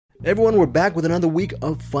Everyone, we're back with another week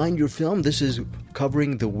of Find Your Film. This is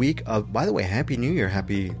covering the week of, by the way, Happy New Year,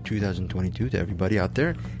 Happy 2022 to everybody out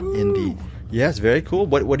there. Yes, very cool.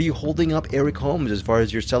 What are you holding up, Eric Holmes, as far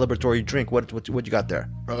as your celebratory drink? What you got there?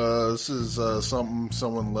 This is something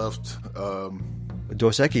someone left.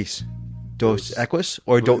 Dos Equis. Dos Equis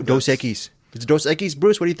or Dos Equis? It's Dos Equis,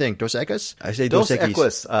 Bruce? What do you think? Dos Equis? I say Dos Equis.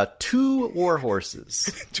 Dos Equis, 2 war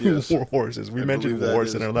horses. War horses. We mentioned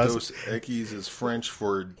horse in our last... Dos Equis is French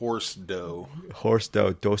for horse dough. Horse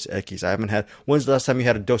dough, Dos Equis. I haven't had... When's the last time you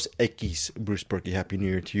had a Dos Equis, Bruce Berkey? Happy New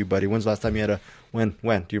Year to you, buddy. When's the last time you had a... When?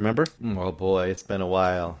 Do you remember? Oh, boy. It's been a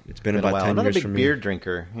while. It's been about 10 years for me. I'm not a big beer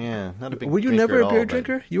drinker. Yeah, not a big Were you never a beer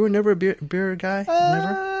drinker? You were never a beer guy?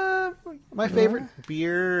 Never? My favorite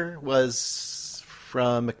beer was...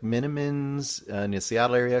 from McMenamins in the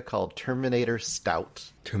Seattle area called Terminator Stout.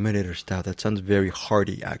 Terminator Stout. That sounds very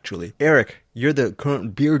hearty, actually. Eric, you're the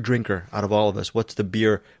current beer drinker out of all of us. What's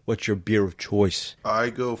your beer of choice? I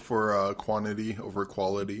go for quantity over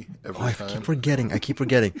quality every time. I keep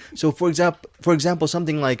forgetting. So, for example,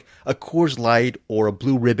 something like a Coors Light or a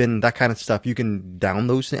Blue Ribbon, that kind of stuff, you can down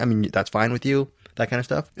those things? I mean, that's fine with you? That kind of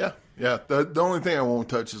stuff? Yeah. The only thing I won't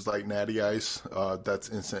touch is like Natty Ice. That's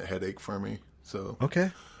instant headache for me. So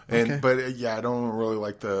okay. But I don't really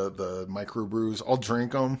like the microbrews. I'll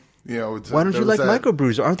drink them. Why don't you like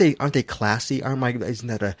microbrews? Aren't they classy? Isn't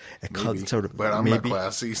that a maybe, sort of? But I'm maybe? not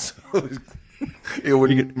classy, so it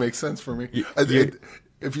wouldn't make sense for me.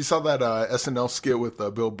 If you saw that SNL skit with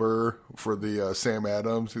Bill Burr for the Sam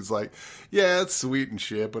Adams, he's like, "Yeah, it's sweet and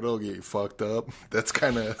shit, but it'll get you fucked up." That's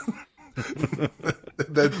kind of.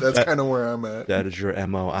 That's kind of where I'm at. That is your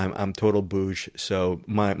MO. I'm total bouge. So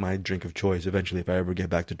my drink of choice eventually, if I ever get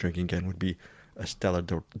back to drinking again, would be a Stella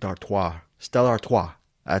d'Artois. Stella Artois.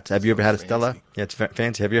 Have you ever had a Stella? Yeah, it's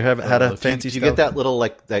fancy. Have you ever had a fancy? Do you Stella?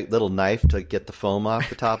 get that little knife to get the foam off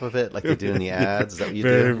the top of it, like they do in the ads? Is that what you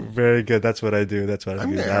do? do? Very good. That's what I do.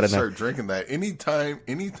 I'm gonna start drinking that anytime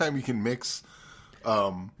you can mix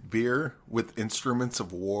beer with instruments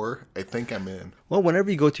of war, I think I'm in. Well,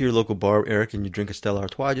 whenever you go to your local bar, Eric, and you drink a Stella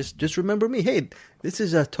Artois, just remember me. Hey, this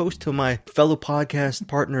is a toast to my fellow podcast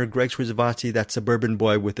partner, Greg Swizzavazzi, that suburban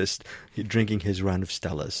boy with us drinking his round of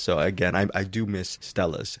Stellas. So again, I do miss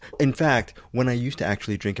Stellas. In fact, when I used to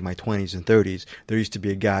actually drink in my 20s and 30s, there used to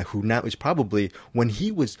be a guy who now is probably, when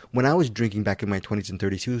I was drinking back in my 20s and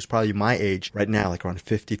 30s, he was probably my age right now, like around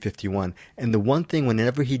 50, 51. And the one thing,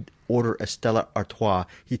 whenever he'd order a Stella Artois,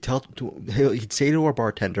 he'd say to our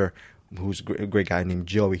bartender, who's a great guy named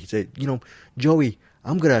Joey, he'd say, Joey,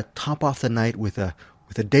 I'm going to top off the night with a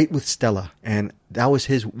date with Stella. And that was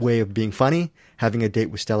his way of being funny, having a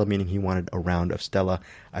date with Stella, meaning he wanted a round of Stella.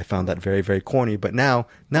 I found that very, very corny. But now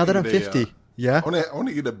that I'm 50... Yeah, I want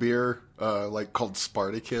to get a beer like called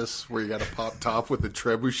Spartacus, where you got to pop top with a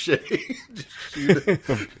trebuchet,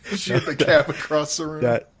 shoot the cap across the room.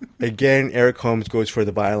 That again, Eric Holmes goes for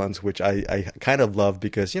the violence, which I kind of love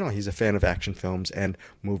because he's a fan of action films and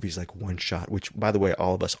movies like One Shot, which by the way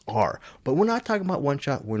all of us are. But we're not talking about One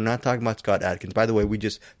Shot. We're not talking about Scott Adkins. By the way, we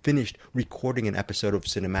just finished recording an episode of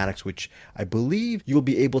Cinematics, which I believe you'll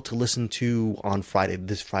be able to listen to on Friday.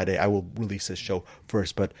 This Friday, I will release this show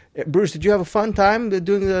first. But Bruce, did you have a fun time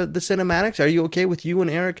doing the cinematics? Are you okay with you and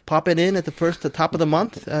Eric popping in at the top of the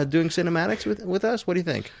month doing cinematics with us? What do you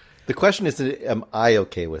think? The question isn't, am I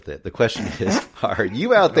okay with it? The question is, are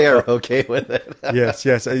you out there okay with it? Yes.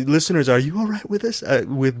 Listeners, are you all right with us?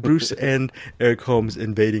 With Bruce and Eric Holmes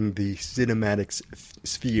invading the cinematics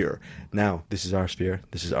sphere. Now, this is our sphere.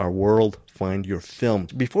 This is our world. Find your film.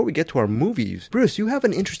 Before we get to our movies, Bruce, you have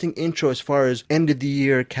an interesting intro as far as end of the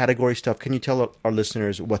year category stuff. Can you tell our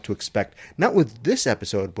listeners what to expect? Not with this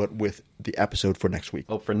episode, but with the episode for next week.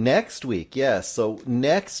 Oh, for next week, yes. So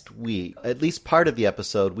next week, at least part of the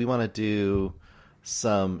episode, we want to do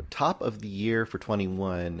some top of the year for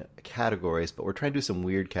 21 categories, but we're trying to do some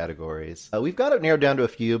weird categories. We've got it narrowed down to a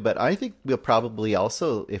few, but I think we'll probably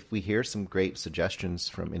also, if we hear some great suggestions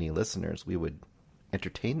from any listeners, we would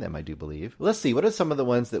entertain them, I do believe. Let's see, what are some of the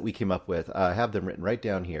ones that we came up with? I have them written right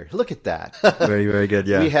down here. Look at that. Very, very good,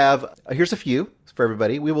 yeah. We have, here's a few for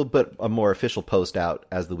everybody. We will put a more official post out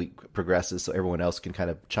as the week progresses so everyone else can kind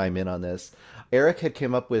of chime in on this. Eric had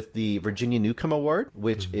come up with the Virginia Newcomb Award,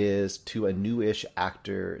 which is to a newish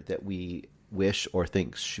actor that we wish or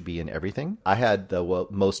think should be in everything. I had the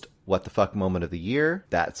most what the fuck moment of the year.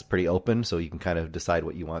 That's pretty open, so you can kind of decide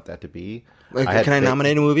what you want that to be. Can I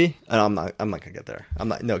nominate a movie? I'm not gonna get there. I'm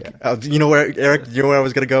not. No. Yeah. You know where, Eric? You know where I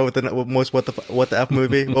was gonna go with the most what the F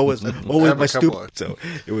movie? What was my stupid? So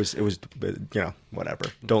it was. Whatever.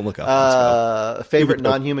 Don't look up. Favorite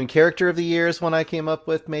non-human character of the year is one I came up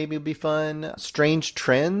with. Maybe would be fun. Strange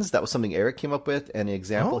trends. That was something Eric came up with. An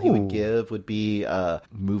example he would give would be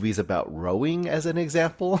movies about rowing as an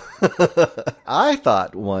example. I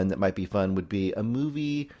thought one that might be fun would be a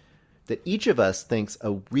movie that each of us thinks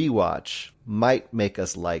a rewatch might make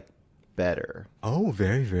us like better. Oh,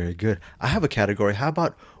 very, very good. I have a category. How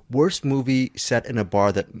about worst movie set in a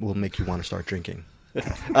bar that will make you want to start drinking?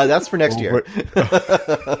 That's for next year.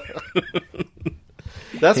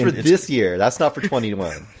 That's for this year. That's not for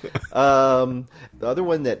 21. The other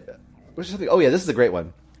one that... Oh, yeah, this is a great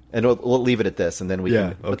one. And we'll leave it at this, and then we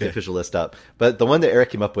can put the official list up. But the one that Eric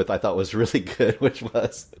came up with I thought was really good, which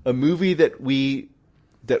was a movie that we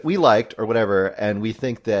liked or whatever, and we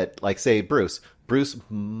think that, like, say, Bruce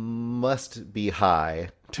must be high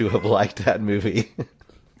to have liked that movie.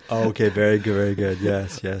 Oh, okay, very good, very good.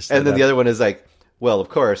 Yes. And then the other one is like, well, of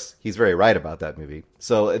course, he's very right about that movie.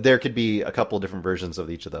 So there could be a couple different versions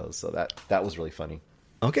of each of those. So that was really funny.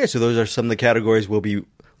 Okay, so those are some of the categories we'll be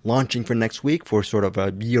launching for next week for sort of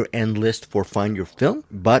a year-end list for Find Your Film.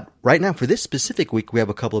 But right now, for this specific week, we have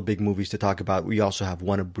a couple of big movies to talk about. We also have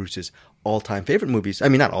one of Bruce's all-time favorite movies. I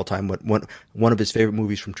mean, not all-time, but one of his favorite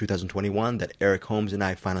movies from 2021 that Eric Holmes and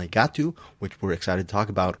I finally got to, which we're excited to talk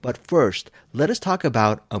about. But first, let us talk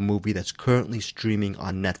about a movie that's currently streaming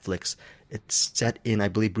on Netflix. It's set in, I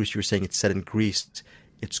believe, Bruce, you were saying it's set in Greece.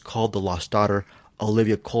 It's called The Lost Daughter.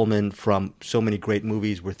 Olivia Colman from so many great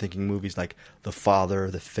movies. We're thinking movies like The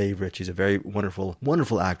Father, The Favorite. She's a very wonderful,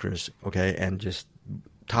 wonderful actress, okay, and just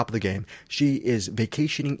top of the game. She is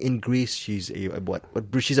vacationing in Greece. She's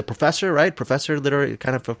she's a professor, right? Professor, literary,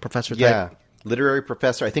 kind of a professor type. Yeah, literary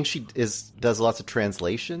professor. I think she does lots of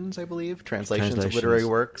translations, I believe. Translations of literary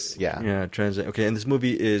works. Yeah. Okay, and this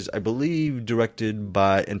movie is, I believe, directed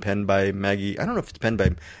by and penned by Maggie. I don't know if it's penned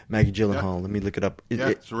by Maggie Gyllenhaal. Yeah. Let me look it up.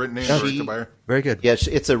 It's written and directed by her. Very good. Yeah,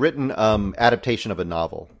 it's a written adaptation of a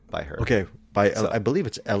novel by her. Okay, I believe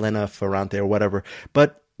it's Elena Ferrante or whatever.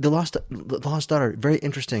 But The Lost Daughter, very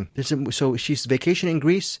interesting. So she's vacationing in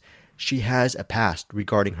Greece. She has a past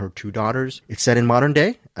regarding her two daughters. It's set in modern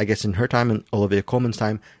day, I guess in her time and Olivia Colman's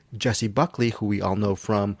time. Jessie Buckley, who we all know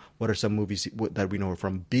from, what are some movies that we know her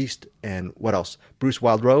from? Beast, and what else? Bruce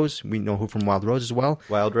Wild Rose, we know her from Wild Rose as well.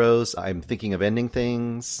 Wild Rose, I'm Thinking of Ending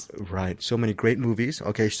Things. Right, so many great movies.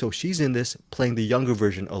 Okay, so she's in this playing the younger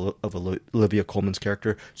version of Olivia Colman's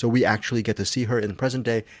character. So we actually get to see her in the present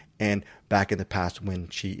day and back in the past when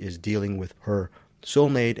she is dealing with her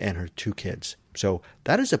soulmate and her two kids. So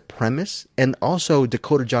that is a premise. And also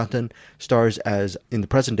Dakota Johnson stars in the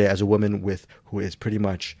present day as a woman who is pretty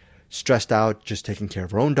much stressed out, just taking care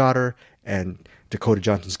of her own daughter. And Dakota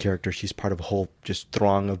Johnson's character, she's part of a whole just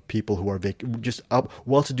throng of people who are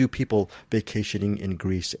well-to-do people vacationing in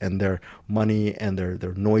Greece, and their money and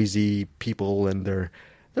their noisy people, and they're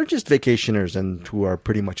just vacationers and who are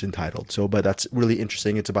pretty much entitled. But that's really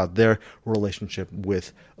interesting. It's about their relationship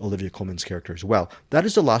with Olivia Colman's character as well. That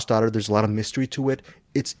is The Lost Daughter. There's a lot of mystery to it.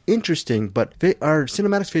 It's interesting, but our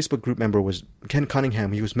Cinematics Facebook group member was Ken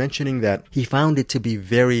Cunningham. He was mentioning that he found it to be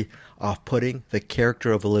very off-putting, the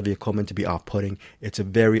character of Olivia Colman to be off-putting. It's a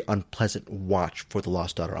very unpleasant watch for The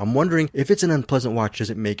Lost Daughter. I'm wondering if it's an unpleasant watch, does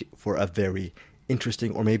it make it for a very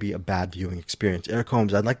interesting or maybe a bad viewing experience? Eric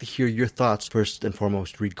Holmes, I'd like to hear your thoughts first and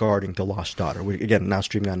foremost regarding The Lost Daughter. Again, now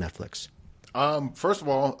streaming on Netflix. First of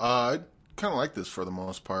all, I kind of like this for the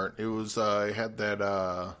most part. It was I had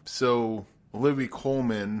that so Olivia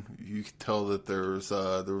Colman, you could tell that there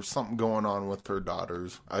was something going on with her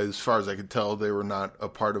daughters. As far as I could tell, they were not a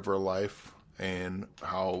part of her life, and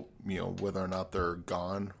how, whether or not they're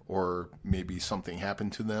gone or maybe something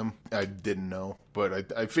happened to them, I didn't know.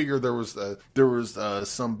 But I figure there was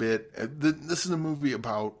some bit. This is a movie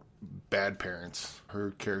about bad parents.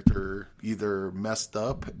 Her character either messed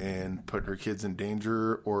up and put her kids in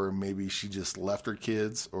danger, or maybe she just left her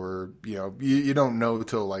kids, or you don't know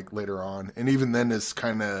till like later on. And even then, it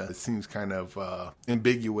seems kind of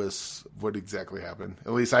ambiguous what exactly happened.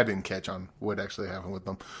 At least I didn't catch on what actually happened with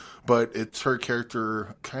them. But it's her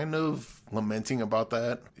character kind of lamenting about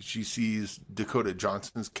that. She sees Dakota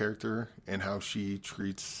Johnson's character and how she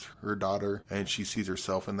treats her daughter, and she sees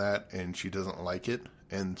herself in that, and she doesn't like it.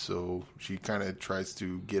 And so she kind of tries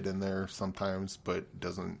to get in there sometimes, but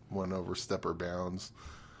doesn't want to overstep her bounds.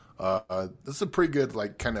 This is a pretty good,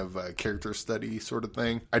 like, kind of character study sort of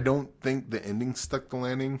thing. I don't think the ending stuck the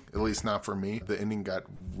landing, at least not for me. The ending got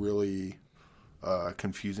really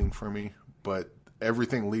confusing for me, but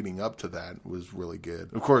everything leading up to that was really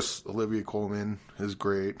good. Of course, Olivia Colman is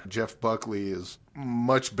great. Jeff Buckley is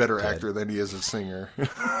much better actor than he is a singer.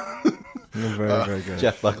 Very good.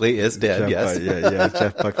 Jeff Buckley is dead, yes.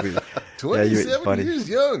 Jeff Buckley. 27 years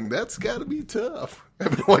young. That's got to be tough.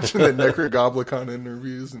 I've been watching the Necrogoblicon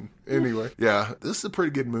interviews, and anyway, yeah, this is a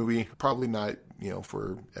pretty good movie. Probably not,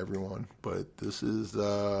 for everyone, but this is,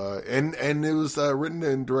 and it was written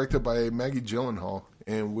and directed by Maggie Gyllenhaal.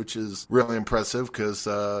 And which is really impressive because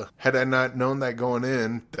had I not known that going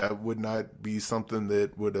in, that would not be something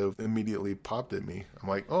that would have immediately popped at me. I'm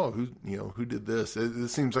like, oh, who did this? It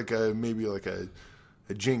seems like maybe like a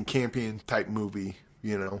Jane Campion type movie,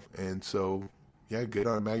 And so, yeah, good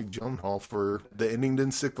on Maggie Gyllenhaal for the ending.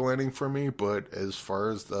 Didn't stick the landing for me, but as far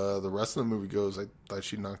as the rest of the movie goes, I thought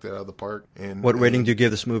she knocked it out of the park. And what rating do you give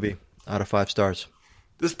this movie out of 5 stars?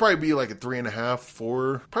 This probably be like a 3.5,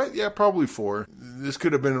 4. Probably 4. This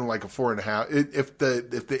could have been like a 4.5. If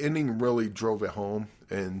the ending really drove it home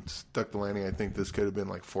and stuck the landing, I think this could have been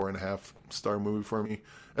like 4.5 star movie for me.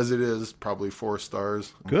 As it is, probably 4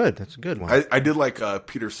 stars. Good, that's a good one. I did like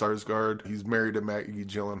Peter Sarsgaard. He's married to Maggie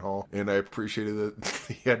Gyllenhaal, and I appreciated that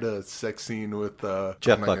he had a sex scene with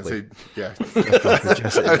Jeff Buckley.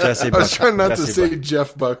 Jesse I was trying not to say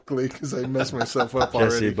Jeff Buckley because I messed myself up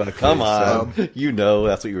already. Buckley. Come on,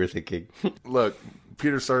 that's what you were thinking. Look,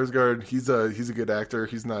 Peter Sarsgaard. He's a good actor.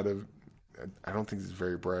 He's not I don't think he's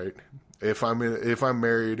very bright. If I'm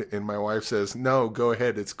married and my wife says, no, go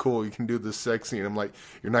ahead, it's cool, you can do this sex scene, I'm like,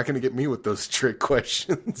 you're not going to get me with those trick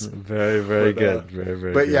questions. Very, very good. Very,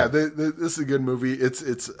 very but good. Yeah, this is a good movie.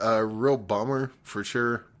 It's a real bummer for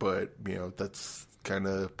sure, but that's kind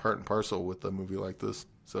of part and parcel with a movie like this.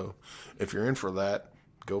 So if you're in for that,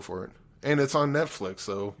 go for it. And it's on Netflix,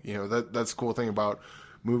 so that's the cool thing about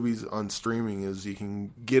movies on streaming is you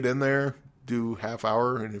can get in there, do half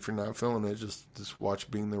hour, and if you're not feeling it, just watch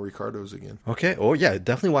Being the Ricardos again. Okay. Oh yeah,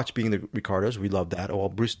 definitely watch Being the Ricardos. We love that. Oh, well,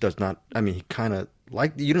 Bruce does not. I mean, he kind of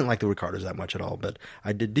you didn't like the Ricardos that much at all, but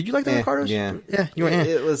I did. Did you like the Ricardos? Yeah. Yeah. You were.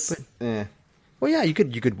 It was. Well, yeah, you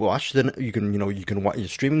could watch you can watch.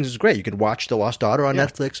 Streaming is great. You can watch The Lost Daughter on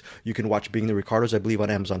Netflix. You can watch Being the Ricardos, I believe, on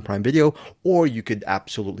Amazon Prime Video, or you could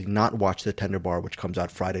absolutely not watch The Tender Bar, which comes out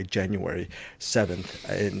Friday, January 7th.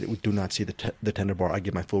 And we do not see the Tender Bar. I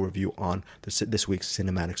give my full review on this week's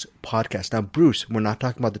Cinematics podcast. Now, Bruce, we're not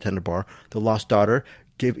talking about The Tender Bar. The Lost Daughter.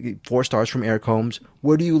 Give 4 stars from Eric Holmes.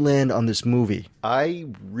 Where do you land on this movie? I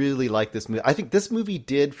really like this movie. I think this movie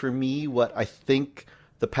did for me what I think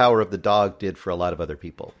The Power of the Dog did for a lot of other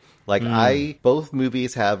people. Both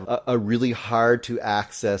movies have a really hard to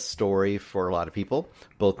access story for a lot of people.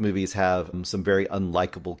 Both movies have some very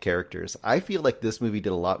unlikable characters. I feel like this movie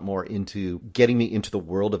did a lot more into getting me into the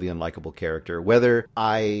world of the unlikable character. Whether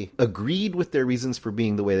I agreed with their reasons for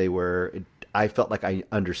being the way they were, I felt like I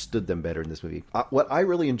understood them better in this movie. What I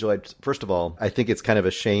really enjoyed, first of all, I think it's kind of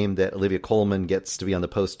a shame that Olivia Colman gets to be on the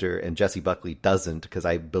poster and Jesse Buckley doesn't, because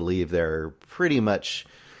I believe they're pretty much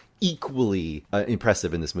equally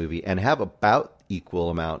impressive in this movie and have about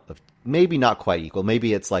equal amount of, maybe not quite equal.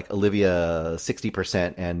 Maybe it's like Olivia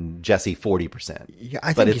 60% and Jesse 40%. Yeah,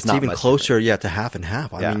 I think it's even closer, to half and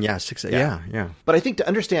half. I mean, 6. Yeah. But I think to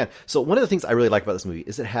understand, so one of the things I really like about this movie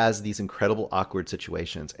is it has these incredible awkward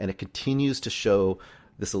situations, and it continues to show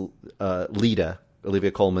this Lita,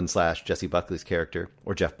 Olivia Colman / Jesse Buckley's character,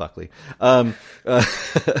 or Jeff Buckley.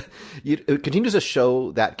 It continues to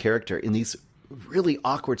show that character in these really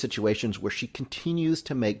awkward situations where she continues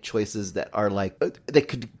to make choices that are like, they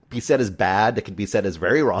could be said as bad, they could be said as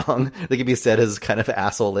very wrong, they could be said as kind of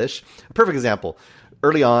asshole-ish. A perfect example.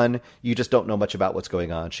 Early on, you just don't know much about what's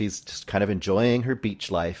going on. She's just kind of enjoying her beach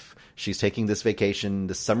life. She's taking this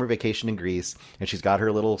summer vacation in Greece, and she's got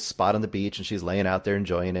her little spot on the beach, and she's laying out there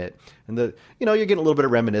enjoying it. And you're getting a little bit of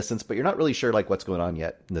reminiscence, but you're not really sure like what's going on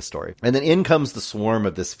yet in this story. And then in comes the swarm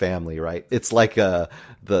of this family, right? It's like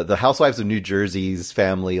the Housewives of New Jersey's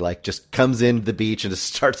family, like just comes into the beach and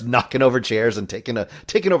just starts knocking over chairs and taking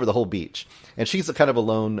over the whole beach. And she's kind of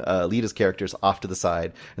alone. Lita's character's off to the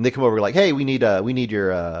side, and they come over like, "Hey, we need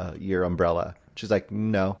your umbrella." She's like,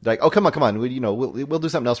 "No." They're like, "Oh, come on. We'll do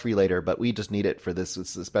something else for you later, but we just need it for this.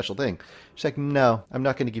 It's a special thing." She's like, "No, I'm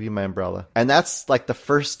not going to give you my umbrella." And that's like the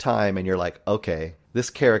first time, and you're like, okay, this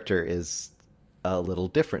character is a little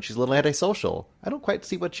different. She's a little antisocial. I don't quite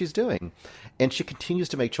see what she's doing. And she continues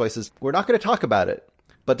to make choices. We're not going to talk about it,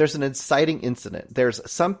 but there's an inciting incident. There's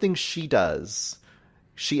something she does.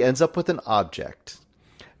 She ends up with an object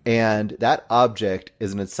And that object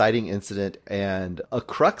is an inciting incident and a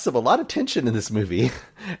crux of a lot of tension in this movie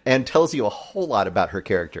and tells you a whole lot about her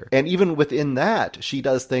character. And even within that, she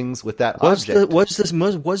does things with that object. Was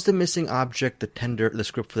the missing object the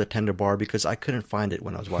script for the tender bar? Because I couldn't find it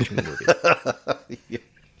when I was watching the movie.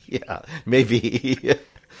 Yeah, maybe.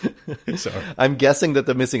 Sorry. I'm guessing that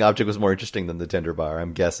the missing object was more interesting than the tender bar.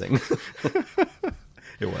 I'm guessing.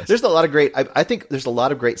 It was. There's a lot of great. I think there's a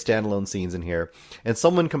lot of great standalone scenes in here. And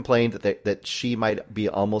someone complained that she might be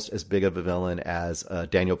almost as big of a villain as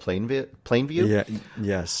Daniel Plainview. Yeah.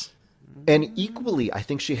 Yes. And equally, I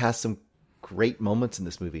think she has some great moments in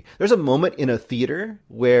this movie. There's a moment in a theater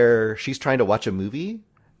where she's trying to watch a movie,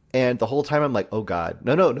 and the whole time I'm like, "Oh God,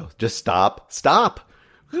 no, just stop!"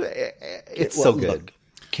 It's so good. Look,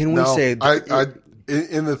 can we say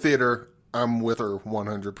in the theater? I'm with her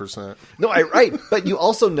 100%. No, right. But you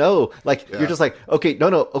also know, like, you're just like, okay, no,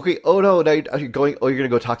 okay, oh no, now you're going, you're going to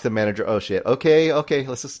go talk to the manager. Oh shit. Okay,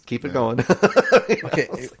 let's just keep it going.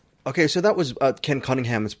 Okay, so that was Ken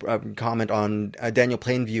Cunningham's comment on Daniel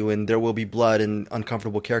Plainview and There Will Be Blood and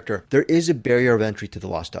Uncomfortable Character. There is a barrier of entry to The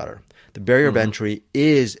Lost Daughter. The barrier of entry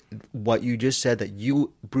is what you just said, that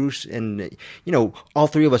you, Bruce, and all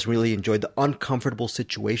three of us really enjoyed the uncomfortable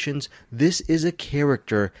situations. This is a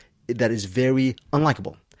character that is very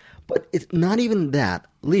unlikable. But it's not even that.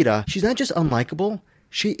 Lita, she's not just unlikable,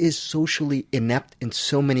 she is socially inept in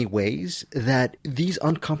so many ways that these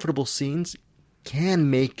uncomfortable scenes can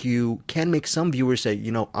make some viewers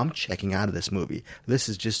say, I'm checking out of this movie. This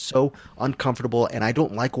is just so uncomfortable and I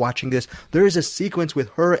don't like watching this. There is a sequence with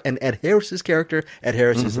her and Ed Harris's character. Ed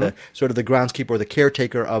Harris is the sort of the groundskeeper or the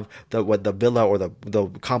caretaker of the villa or the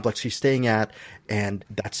complex she's staying at. And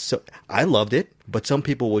I loved it, but some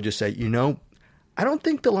people will just say, I don't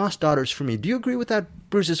think The Lost Daughter is for me. Do you agree with that,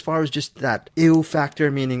 Bruce, as far as just that ew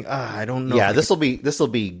factor, meaning, I don't know. Yeah, this will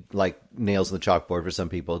be like nails on the chalkboard for some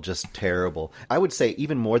people, just terrible. I would say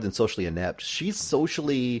even more than socially inept, she's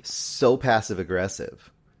socially so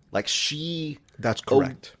passive-aggressive. Like That's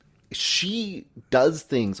correct. She does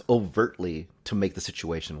things overtly to make the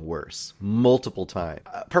situation worse, multiple times.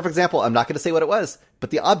 Perfect example, I'm not going to say what it was, but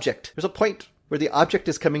the object. There's a point where the object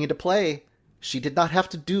is coming into play. She did not have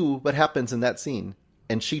to do what happens in that scene.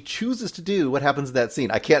 And she chooses to do what happens in that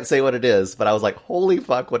scene. I can't say what it is, but I was like, holy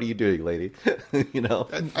fuck, what are you doing, lady? I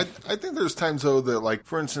think there's times, though, that, like,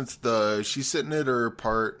 for instance, she's sitting at her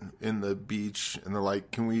part in the beach, and they're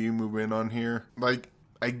like, can we move in on here? Like,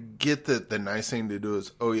 I get that the nice thing to do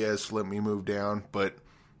is, oh, yes, let me move down. But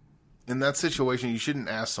in that situation, you shouldn't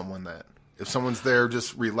ask someone that. If someone's there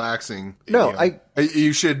just relaxing,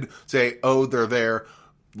 you should say, oh, they're there.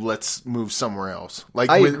 Let's move somewhere else. Like,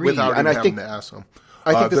 I agree. Without even having to ask them.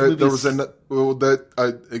 I think there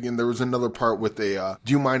was another part with do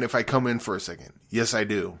you mind if I come in for a second? Yes, I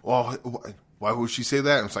do. Well, why would she say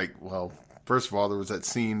that? And it's like, well, first of all, there was that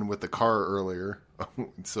scene with the car earlier.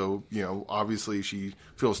 So, obviously she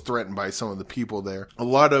feels threatened by some of the people there. A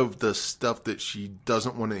lot of the stuff that she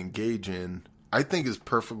doesn't want to engage in, I think is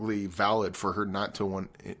perfectly valid for her not to want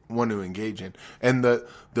to engage in. And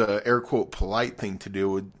the air quote polite thing to do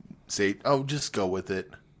would say, oh, just go with it.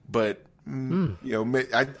 But,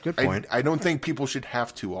 good point. I don't think people should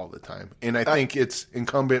have to all the time. And I think it's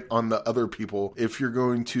incumbent on the other people. If you're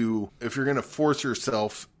going to force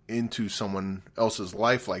yourself into someone else's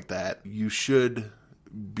life like that, you should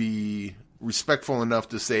be respectful enough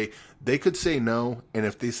to say they could say no, and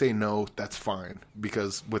if they say no, that's fine,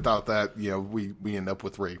 because without that, we end up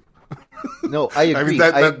with rape. No, I agree.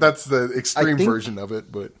 I mean that's the extreme version of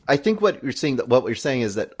it, but I think what you're saying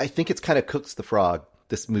is that I think it's kind of cooks the frog.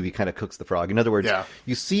 This movie kind of cooks the frog. In other words,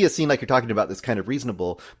 you see a scene like you're talking about that's kind of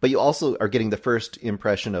reasonable, but you also are getting the first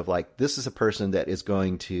impression of, like, this is a person that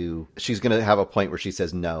she's going to have a point where she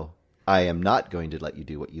says, no, I am not going to let you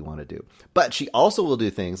do what you want to do. But she also will do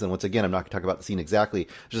things, and once again, I'm not going to talk about the scene exactly.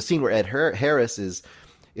 There's a scene where Ed Harris is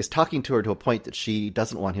talking to her to a point that she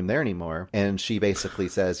doesn't want him there anymore, and she basically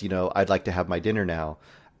says, I'd like to have my dinner now.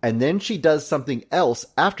 And then she does something else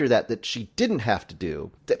after that she didn't have to do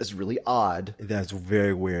that is really odd. That's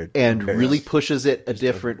very weird. And really pushes it a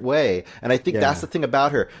different way. And I think that's the thing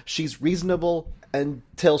about her. She's reasonable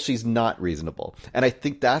until she's not reasonable. And I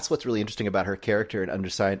think that's what's really interesting about her character and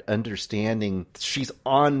understanding she's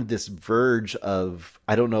on this verge of,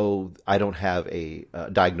 I don't know, I don't have a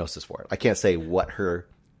diagnosis for it. I can't say what her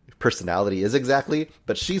personality is exactly,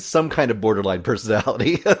 but she's some kind of borderline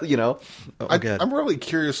personality. I'm really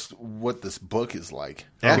curious what this book is like,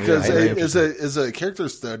 because as a character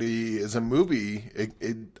study, as a movie,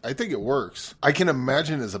 I think it works. I can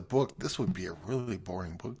imagine as a book, this would be a really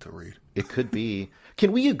boring book to read. It could be.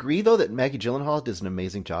 Can we agree though that Maggie Gyllenhaal does an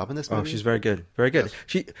amazing job in this movie? Oh, she's very good, very good.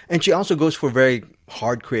 She also goes for very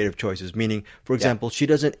hard creative choices. Meaning, for example, she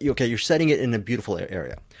doesn't. Okay, you're setting it in a beautiful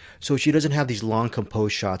area, so she doesn't have these long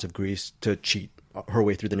composed shots of Greece to cheat her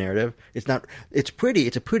way through the narrative. It's not. It's pretty.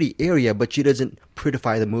 It's a pretty area, but she doesn't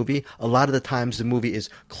prettify the movie. A lot of the times, the movie is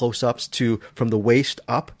close-ups from the waist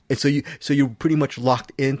up, and so you're pretty much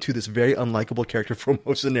locked into this very unlikable character for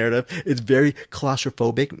most of the narrative. It's very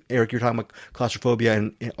claustrophobic. Eric, you're talking about claustrophobia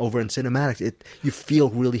and over in cinematics. You feel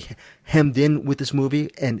really hemmed in with this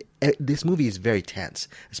movie, and this movie is very tense,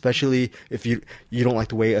 especially if you don't like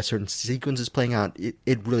the way a certain sequence is playing out.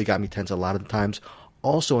 It really got me tense a lot of the times.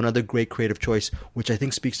 Also, another great creative choice, which I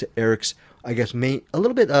think speaks to Eric's, I guess, a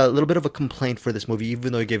little bit of a complaint for this movie,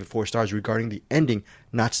 even though he gave it 4 stars, regarding the ending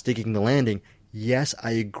not sticking the landing. Yes,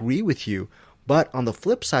 I agree with you, but on the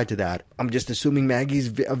flip side to that, I'm just assuming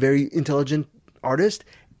Maggie's a very intelligent artist,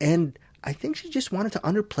 and I think she just wanted to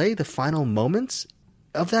underplay the final moments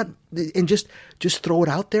of that and just throw it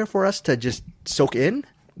out there for us to just soak in.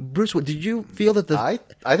 Bruce, did you feel that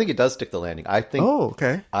I think it does stick the landing. I think. Oh,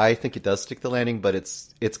 okay. I think it does stick the landing, but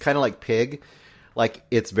it's kind of like Pig. Like,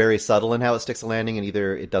 it's very subtle in how it sticks the landing, and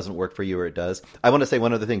either it doesn't work for you or it does. I want to say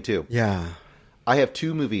one other thing, too. Yeah. I have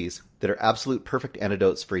 2 movies that are absolute perfect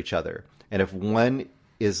antidotes for each other. And if one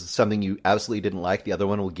is something you absolutely didn't like, the other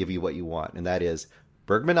one will give you what you want. And that is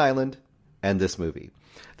Bergman Island and this movie.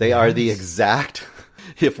 They are the exact...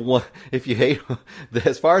 If you hate,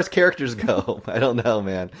 as far as characters go, I don't know,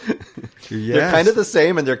 man. Yes. They're kind of the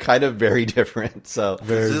same, and they're kind of very different. So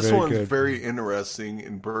this one's very interesting,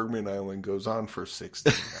 and Bergman Island goes on for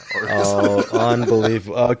 16 hours. Oh,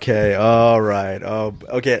 unbelievable. Okay, all right. Oh,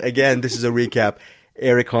 okay. Again, this is a recap.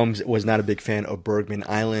 Eric Holmes was not a big fan of Bergman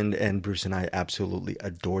Island, and Bruce and I absolutely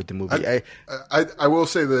adored the movie. I will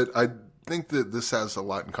say that I think that this has a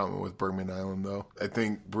lot in common with Bergman Island, though. I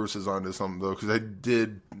think Bruce is onto something, though, because I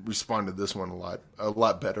did respond to this one a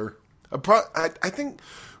lot better. I think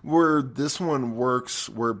where this one works,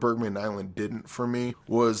 where Bergman Island didn't for me,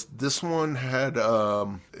 was this one had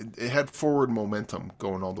it had forward momentum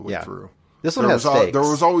going all the way through. This one has stakes. There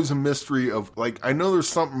was always a mystery of, like, I know there's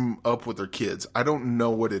something up with their kids. I don't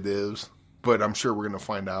know what it is, but I'm sure we're going to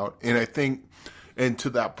find out. And I think, and to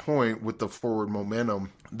that point, with the forward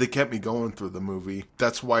momentum, they kept me going through the movie.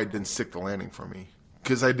 That's why it didn't stick the landing for me.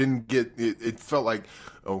 Because I didn't get, it felt like,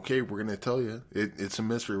 okay, we're going to tell you. It's a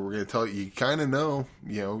mystery. We're going to tell you. You kind of know,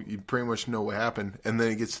 you pretty much know what happened. And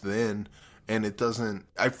then it gets to the end, and it doesn't,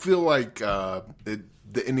 I feel like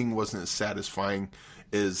the ending wasn't as satisfying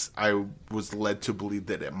as I was led to believe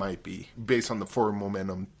that it might be, based on the forward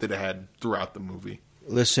momentum that it had throughout the movie.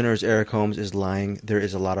 Listeners, Eric Holmes is lying. There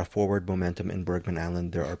is a lot of forward momentum in Bergman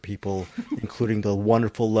Island. There are people, including the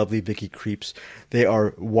wonderful, lovely Vicky Creeps. They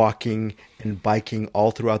are walking and biking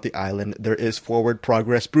all throughout the island. There is forward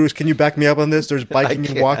progress. Bruce, can you back me up on this? There's biking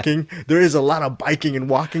and walking. There is a lot of biking and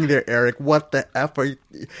walking there, Eric. What the F are you?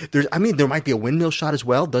 There might be a windmill shot as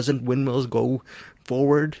well. Doesn't windmills go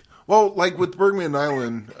forward? Well, like with Bergman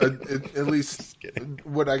Island, at least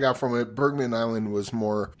what I got from it, Bergman Island was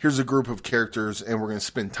more, here's a group of characters and we're going to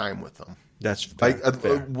spend time with them. That's fair,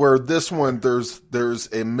 fair. Where this one, there's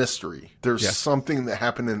a mystery. There's something that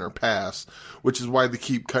happened in her past, which is why they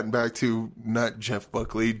keep cutting back to not Jeff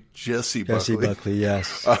Buckley, Jesse Buckley. Jesse Buckley,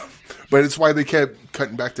 yes. But it's why they kept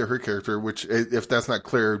cutting back to her character, which, if that's not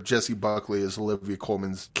clear, Jesse Buckley is Olivia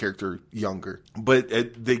Colman's character younger. But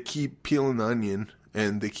they keep peeling the onion.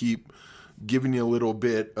 And they keep giving you a little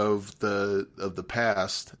bit of the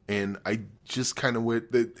past, and I just kind of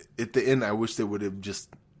at the end, I wish they would have just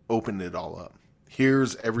opened it all up.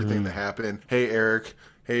 Here's everything that happened. Hey, Eric.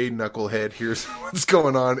 Hey, knucklehead. Here's what's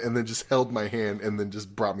going on, and then just held my hand and then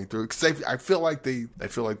just brought me through it. Because I feel like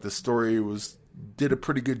the story did a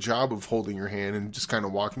pretty good job of holding your hand and just kind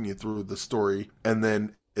of walking you through the story, and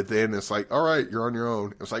then at the end, it's like, all right, you're on your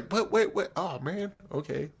own. It's like, but wait, oh man,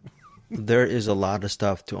 okay. There is a lot of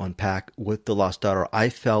stuff to unpack with The Lost Daughter. I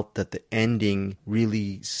felt that the ending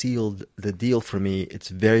really sealed the deal for me. It's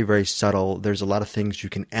very, very subtle. There's a lot of things you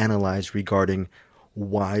can analyze regarding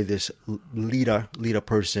why this Lita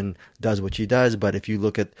person does what she does. But if you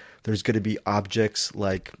look at, there's going to be objects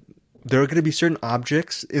like, there are going to be certain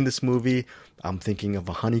objects in this movie. I'm thinking of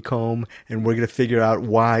a honeycomb, and we're going to figure out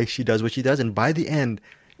why she does what she does. And by the end,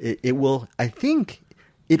 it will, I think,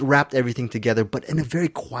 it wrapped everything together, but in a very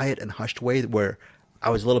quiet and hushed way where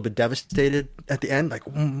I was a little bit devastated at the end. Like,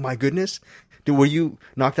 oh my goodness. Were you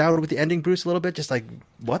knocked out with the ending, Bruce, a little bit? Just like,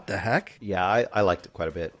 what the heck? Yeah, I liked it quite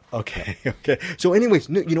a bit. Okay. So anyways,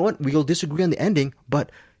 you know what? We'll disagree on the ending, but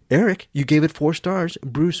Eric, you gave it 4 stars.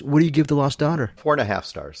 Bruce, what do you give The Lost Daughter? 4.5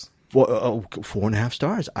 stars. 4.5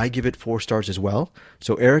 stars. I give it 4 stars as well.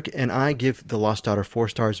 So Eric and I give The Lost Daughter 4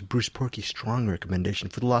 stars. Bruce Porky, strong recommendation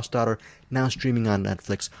for The Lost Daughter, now streaming on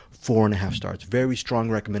Netflix, 4.5 stars. Very strong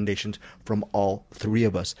recommendations from all three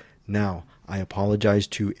of us. Now, I apologize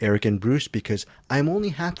to Eric and Bruce because I'm only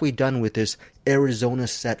halfway done with this Arizona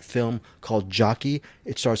set film called Jockey.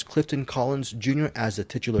 It stars Clifton Collins Jr. as the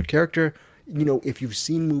titular character. You know, if you've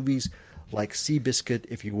seen movies like Seabiscuit,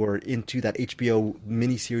 if you were into that HBO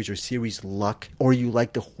miniseries or series Luck, or you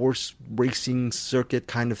like the horse racing circuit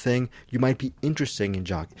kind of thing, you might be interested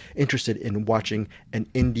in watching an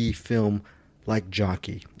indie film like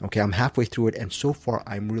Jockey. Okay, I'm halfway through it, and so far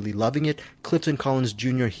I'm really loving it. Clifton Collins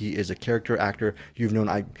Jr., he is a character actor. You've known,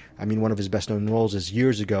 I mean, one of his best known roles is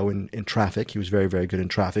years ago in Traffic. He was very, very good in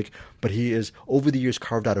Traffic, but he is, over the years,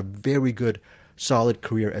 carved out a very good solid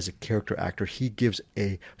career as a character actor. He gives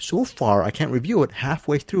so far, I can't review it,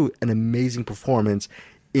 halfway through, an amazing performance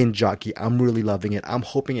in Jockey. I'm really loving it. I'm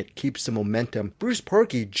hoping it keeps the momentum. Bruce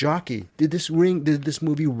Porky, Jockey, did this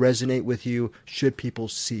movie resonate with you? Should people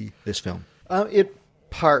see this film? It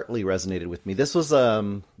partly resonated with me. This was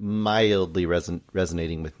mildly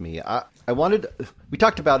resonating with me. We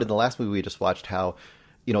talked about in the last movie we just watched how,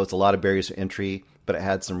 it's a lot of barriers to entry, but it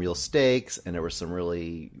had some real stakes, and there was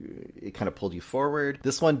it kind of pulled you forward.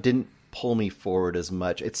 This one didn't pull me forward as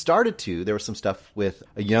much. It started to. There was some stuff with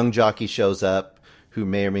a young jockey shows up who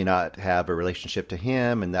may or may not have a relationship to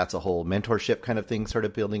him, and that's a whole mentorship kind of thing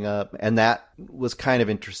started building up, and that was kind of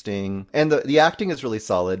interesting. And the acting is really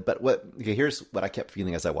solid, but here's what I kept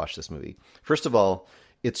feeling as I watched this movie. First of all,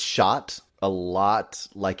 it's shot a lot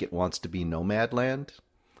like it wants to be Nomadland.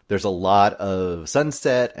 There's a lot of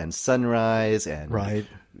sunset and sunrise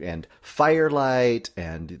and firelight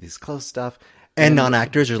and these close stuff. And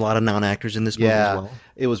non-actors. There's a lot of non-actors in this movie as well.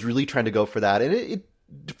 It was really trying to go for that. And it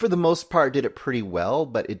for the most part, did it pretty well,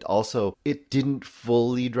 but it didn't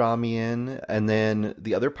fully draw me in. And then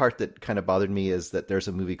the other part that kind of bothered me is that there's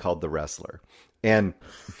a movie called The Wrestler. And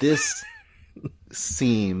this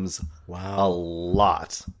seems a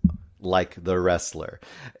lot like The Wrestler.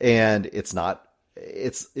 And it's not.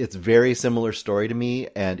 It's very similar story to me,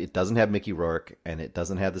 and it doesn't have Mickey Rourke, and it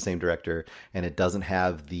doesn't have the same director, and it doesn't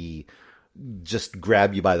have the just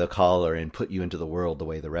grab you by the collar and put you into the world the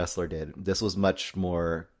way The Wrestler did. This was much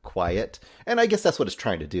more quiet, and I guess that's what it's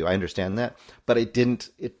trying to do. I understand that, but it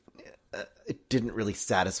didn't really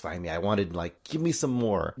satisfy me. I wanted, give me some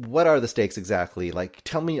more. What are the stakes exactly?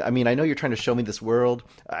 Tell me. I mean, I know you're trying to show me this world.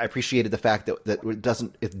 I appreciated the fact that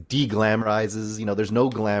it de-glamorizes. There's no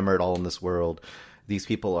glamour at all in this world. These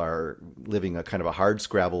people are living a kind of a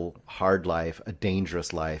hard life, a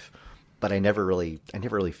dangerous life. But I never really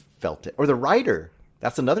felt it. Or the writer.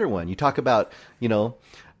 That's another one. You talk about,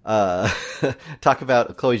 talk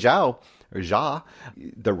about Chloe Zhao or Zha.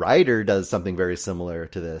 The writer does something very similar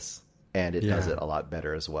to this, and it does it a lot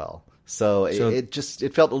better as well. So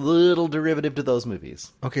it felt a little derivative to those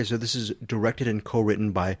movies. Okay, so this is directed and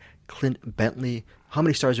co-written by Clint Bentley. How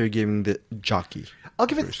many stars are you giving the Jockey? I'll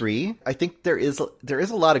give it 3. I think there is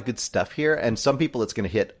a lot of good stuff here, and some people it's going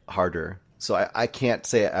to hit harder. So I can't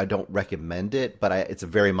say I don't recommend it, but it's a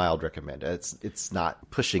very mild recommend. It's not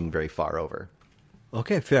pushing very far over.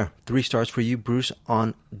 Okay, fair. 3 stars for you, Bruce,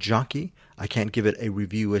 on Jockey. I can't give it a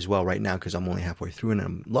review as well right now because I'm only halfway through and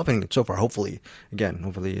I'm loving it so far. Hopefully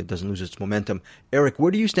it doesn't lose its momentum. Eric,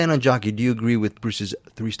 where do you stand on Jockey? Do you agree with Bruce's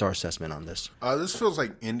 3-star assessment on this? This feels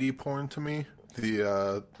like indie porn to me.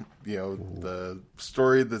 The the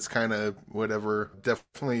story that's kind of whatever,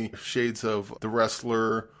 definitely shades of The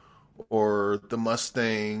Wrestler or The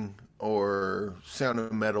Mustang or Sound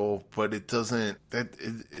of Metal, but it doesn't.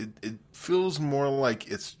 It feels more like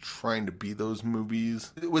it's trying to be those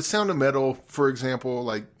movies. With Sound of Metal, for example,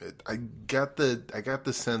 I got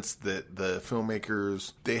the sense that the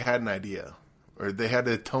filmmakers, they had an idea or they had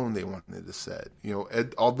a tone they wanted to set.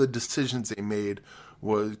 All the decisions they made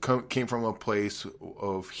came from a place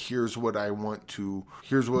of here's what I want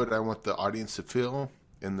the audience to feel,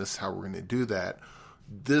 and this is how we're going to do that.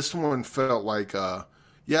 This one felt like,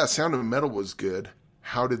 Sound of Metal was good.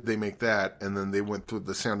 How did they make that? And then they went through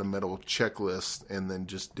the Sound of Metal checklist and then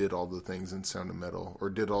just did all the things in Sound of Metal, or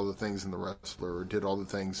did all the things in The Wrestler, or did all the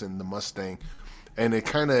things in The Mustang. And it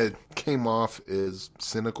kind of came off as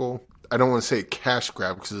cynical. I don't want to say cash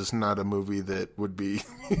grab because it's not a movie that would be...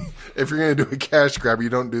 if you're going to do a cash grab, you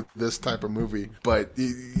don't do this type of movie. But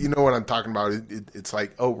you know what I'm talking about. It's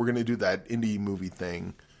like, we're going to do that indie movie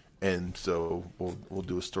thing. And so we'll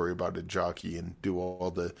do a story about a jockey and do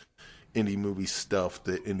all the indie movie stuff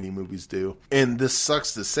that indie movies do. And this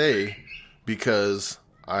sucks to say because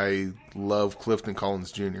I love Clifton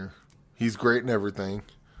Collins Jr. He's great in everything.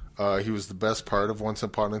 He was the best part of Once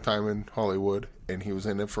Upon a Time in Hollywood, and he was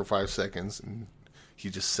in it for 5 seconds, and he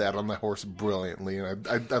just sat on that horse brilliantly. And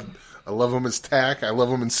I love him as Tack. I love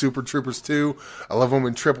him in Super Troopers 2. I love him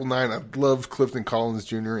in 999. I love Clifton Collins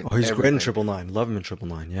Jr. in he's everything. great in 999. Love him in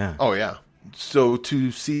 999, yeah. Oh, yeah. So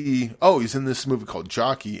to see, he's in this movie called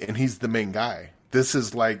Jockey, and he's the main guy. This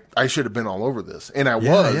is like, I should have been all over this. And I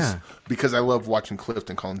was, because I love watching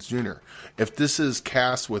Clifton Collins Jr. If this is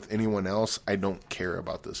cast with anyone else, I don't care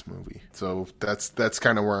about this movie. So that's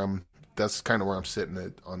kind of where I'm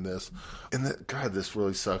sitting on this. And God, this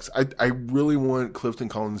really sucks. I really want Clifton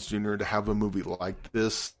Collins Jr. to have a movie like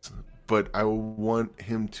this, but I want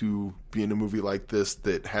him to be in a movie like this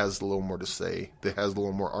that has a little more to say, that has a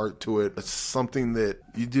little more art to it. It's something that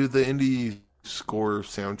you do the indie score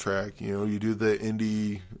soundtrack, you do the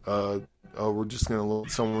indie, we're just going to look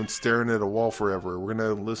at someone staring at a wall forever. We're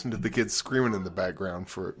going to listen to the kids screaming in the background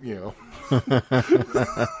for, There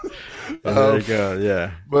you go,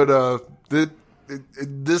 yeah. But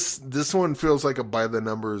this one feels like a by the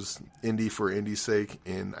numbers indie for indie's sake,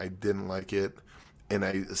 and I didn't like it. And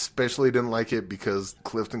I especially didn't like it because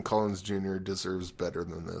Clifton Collins Jr. deserves better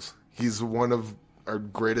than this. He's one of our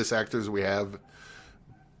greatest actors we have.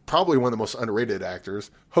 Probably one of the most underrated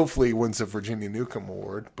actors. Hopefully he wins the Virginia Newcomb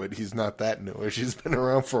Award, but he's not that newish. He's been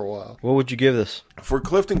around for a while. What would you give this? For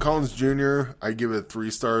Clifton Collins Jr., I give it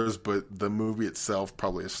 3 stars, but the movie itself,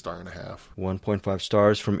 probably 1.5 stars. 1.5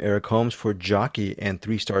 stars from Eric Holmes for Jockey and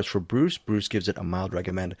 3 stars for Bruce. Bruce gives it a mild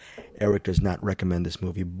recommend. Eric does not recommend this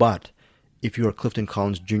movie, but if you're a Clifton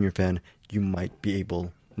Collins Jr. fan, you might be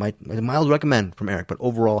able... a mild recommend from Eric, but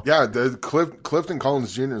overall... Yeah, Clifton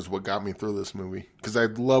Collins Jr. is what got me through this movie, because I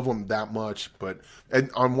love him that much, but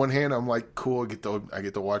on one hand, I'm like, cool, I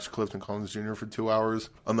get to watch Clifton Collins Jr. for 2 hours.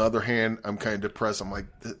 On the other hand, I'm kind of depressed. I'm like,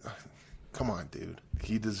 come on, dude.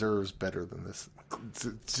 He deserves better than this.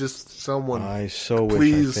 It's just someone... I so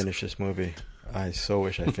wish I finished this movie. I so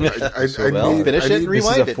wish I finished it. Finish it and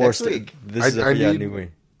rewind it next week.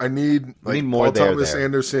 I need more Paul Thomas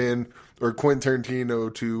Anderson or Quentin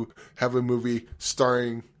Tarantino to have a movie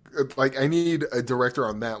starring... I need a director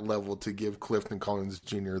on that level to give Clifton Collins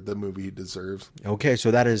Jr. the movie he deserves. Okay, so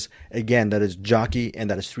that is Jockey, and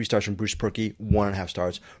that is 3 stars from Bruce Perky, 1.5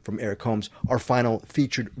 stars from Eric Holmes. Our final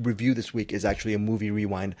featured review this week is actually a movie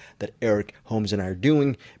rewind that Eric Holmes and I are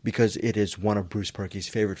doing because it is one of Bruce Perky's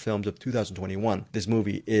favorite films of 2021. This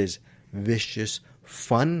movie is vicious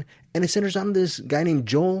fun, and it centers on this guy named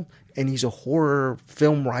Joel, and he's a horror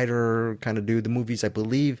film writer kind of dude. The movie's, I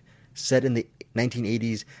believe, set in the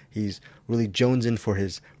 1980s. He's really jonesing for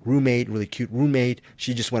his roommate, really cute roommate.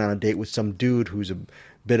 She just went on a date with some dude who's a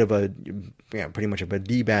bit of a, pretty much of a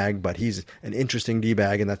D-bag, but he's an interesting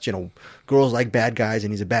D-bag, and that's, girls like bad guys,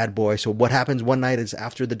 and he's a bad boy. So what happens one night is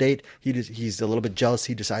after the date, he's a little bit jealous.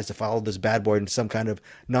 He decides to follow this bad boy into some kind of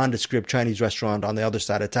nondescript Chinese restaurant on the other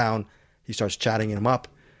side of town. He starts chatting him up.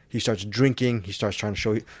 He starts drinking. He starts trying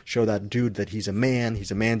to show that dude that he's a man.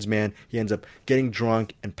 He's a man's man. He ends up getting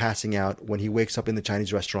drunk and passing out. When he wakes up in the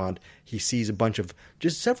Chinese restaurant, he sees a bunch of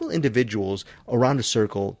just several individuals around a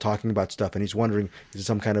circle talking about stuff. And he's wondering, is it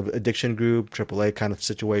some kind of addiction group, AAA kind of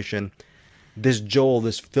situation? This Joel,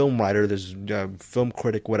 this film writer, this film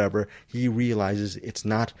critic, whatever, he realizes it's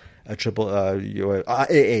not a AA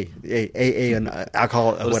and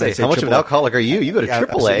alcohol. How much of an alcoholic are you? You go to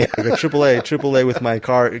AAA. I go AAA with my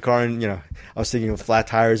car, and I was thinking of flat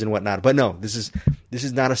tires and whatnot. But no, this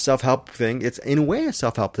is not a self-help thing. It's in a way a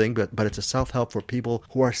self-help thing, but it's a self-help for people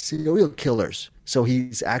who are serial killers. So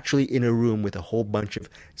he's actually in a room with a whole bunch of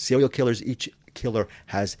serial killers. Each killer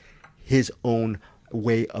has his own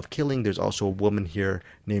way of killing. There's also a woman here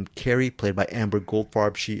named Carrie, played by Amber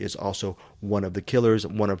Goldfarb. She is also one of the killers,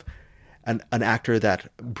 one of an actor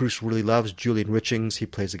that Bruce really loves, Julian Richings. He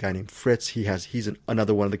plays a guy named Fritz. He's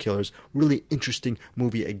another one of the killers. Really interesting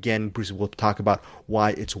movie. Again, Bruce will talk about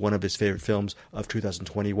why it's one of his favorite films of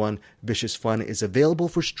 2021. Vicious Fun is available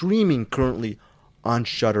for streaming currently on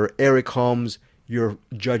Shudder. Eric Holmes, your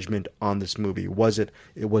judgment on this movie. Was it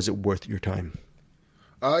worth your time?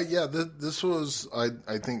 This was,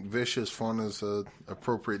 I think Vicious Fun is a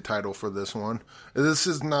appropriate title for this one. This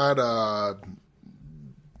is not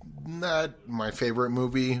my favorite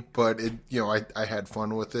movie, but I had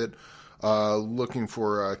fun with it. Looking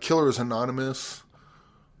for Killers Anonymous.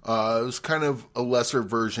 It was kind of a lesser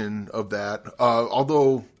version of that.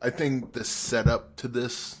 Although I think the setup to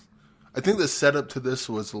this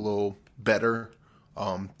was a little better.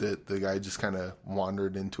 The guy just kind of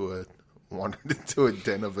wandered into a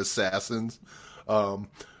den of assassins.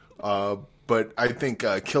 But I think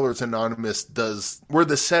Killers Anonymous where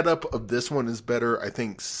the setup of this one is better. I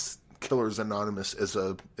think Killers Anonymous as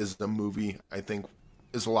a movie, I think,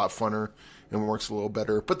 is a lot funner and works a little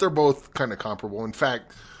better. But they're both kind of comparable. In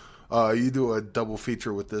fact, you do a double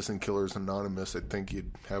feature with this and Killers Anonymous, I think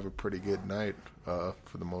you'd have a pretty good night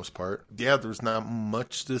for the most part. Yeah, there's not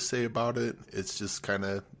much to say about it. It's just kind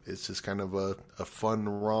of a fun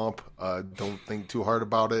romp. Don't think too hard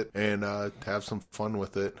about it, and have some fun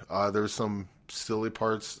with it. There's some silly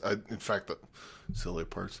parts. Silly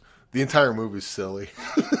parts. The entire movie's silly.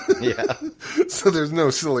 Yeah. So there's no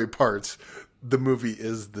silly parts. The movie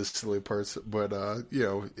is the silly parts, but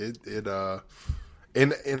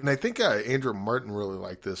And I think Andrew Martin really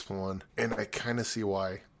liked this one, and I kind of see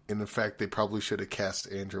why. And in fact, they probably should have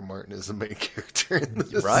cast Andrew Martin as the main character in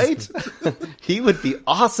this. Right? He would be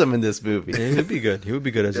awesome in this movie. He would be good. He would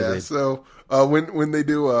be good as a lead. So when they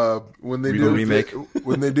do remake,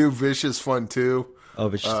 when they do Vicious Fun 2. Oh,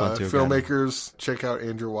 Vicious Fun 2. Filmmakers, check out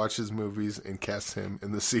Andrew Watch's movies and cast him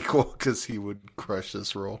in the sequel because he would crush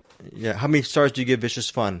this role. Yeah. How many stars do you give Vicious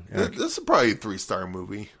Fun, Eric? This is probably a 3-star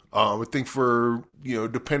movie. I think for,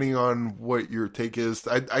 depending on what your take is,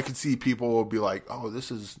 I could see people will be like, oh,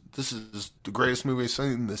 this is the greatest movie I've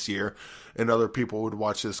seen this year. And other people would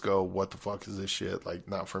watch this go, what the fuck is this shit? Like,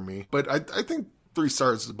 not for me. But I think 3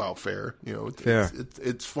 stars is about fair. Fair.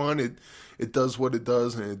 It's fun. It does what it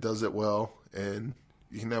does, and it does it well. And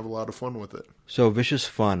you can have a lot of fun with it. So Vicious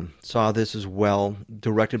Fun. Saw this as well.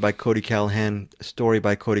 Directed by Cody Callahan. Story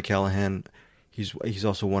by Cody Callahan. He's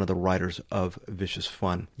also one of the writers of Vicious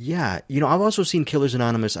Fun. Yeah, I've also seen Killers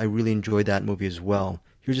Anonymous. I really enjoyed that movie as well.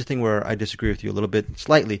 Here's the thing where I disagree with you a little bit,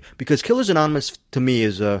 slightly, because Killers Anonymous to me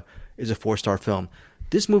is a 4-star film.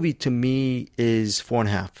 This movie to me is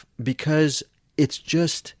 4.5 because it's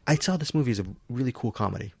just, I saw this movie as a really cool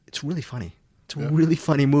comedy. It's really funny. It's a really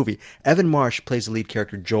funny movie. Evan Marsh plays the lead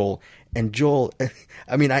character, Joel. And Joel,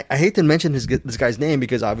 I mean, I hate to mention this guy's name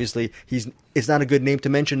because obviously it's not a good name to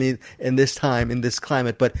mention in this time, in this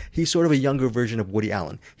climate, but he's sort of a younger version of Woody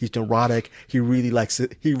Allen. He's neurotic. He really likes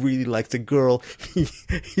a girl.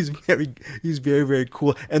 He's very, very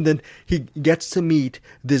cool. And then he gets to meet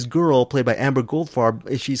this girl played by Amber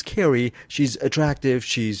Goldfarb. She's Carrie. She's attractive.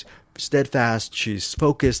 She's steadfast, she's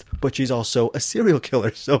focused, but she's also a serial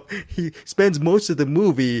killer. So he spends most of the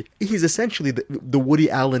movie, he's essentially the Woody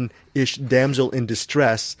Allen-ish damsel in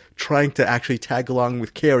distress trying to actually tag along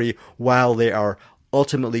with Carrie while they are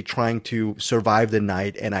ultimately trying to survive the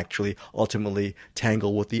night and actually ultimately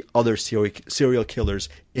tangle with the other serial killers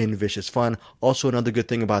in Vicious Fun. Also, another good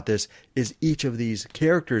thing about this is each of these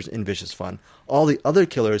characters in Vicious Fun, all the other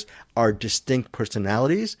killers are distinct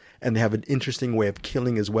personalities and they have an interesting way of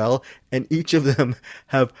killing as well. And each of them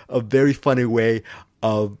have a very funny way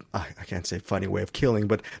of, I can't say funny way of killing,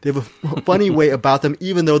 but they have a funny way about them,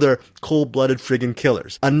 even though they're cold-blooded friggin'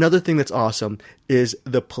 killers. Another thing that's awesome is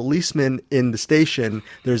the policeman in the station.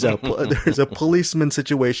 There's a policeman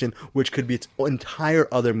situation, which could be its entire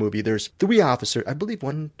other movie. There's 3 officers, I believe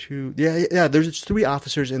there's 3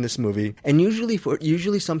 officers in this movie. And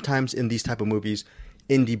usually sometimes in these type of movies,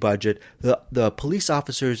 indie budget, the police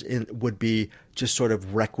officers would be just sort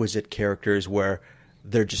of requisite characters where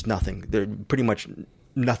they're just nothing. They're pretty much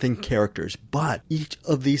nothing characters. But each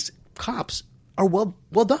of these cops are well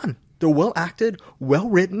done. They're well acted, well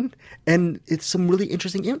written, and it's some really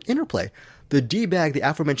interesting interplay. The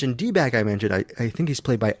aforementioned D-bag I mentioned, I think he's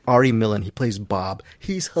played by Ari Millen. He plays Bob.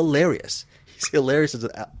 He's hilarious. He's hilarious as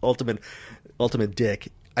an ultimate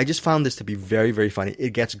dick. I just found this to be very, very funny.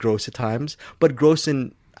 It gets gross at times, but gross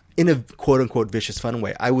in a quote-unquote vicious fun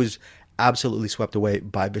way. I was absolutely swept away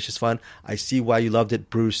by Vicious Fun. I see why you loved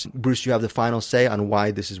it, Bruce. Bruce, you have the final say on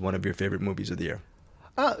why this is one of your favorite movies of the year.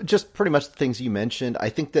 Just pretty much the things you mentioned. I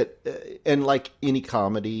think that, and like any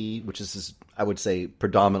comedy, which is, I would say,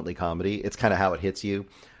 predominantly comedy, it's kind of how it hits you.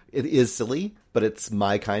 It is silly, but it's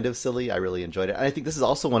my kind of silly. I really enjoyed it. And I think this is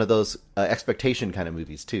also one of those expectation kind of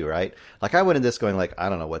movies too, right? Like I went in this going like, I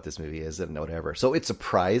don't know what this movie is and whatever. So it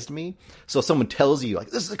surprised me. So if someone tells you like,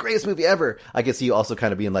 this is the greatest movie ever, I can see you also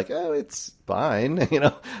kind of being like, oh, it's fine,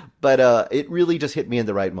 But it really just hit me in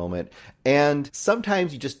the right moment. And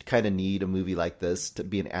sometimes you just kind of need a movie like this to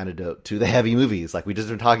be an antidote to the heavy movies like we just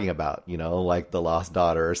been talking about, like The Lost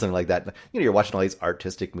Daughter or something like that. You're watching all these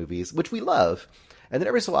artistic movies, which we love. And then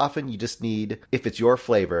every so often you just need, if it's your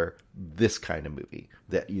flavor, this kind of movie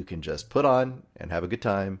that you can just put on and have a good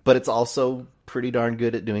time. But it's also pretty darn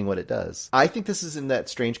good at doing what it does. I think this is in that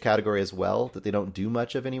strange category as well that they don't do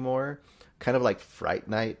much of anymore. Kind of like Fright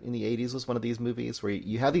Night in the 80s was one of these movies where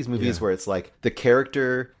you have these movies where it's like the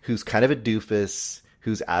character who's kind of a doofus,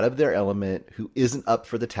 who's out of their element, who isn't up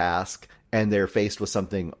for the task, and they're faced with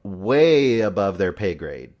something way above their pay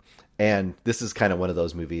grade. And this is kind of one of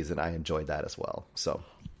those movies, and I enjoyed that as well. So,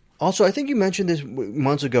 Also, I think you mentioned this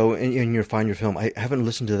months ago in your Find Your Film. I haven't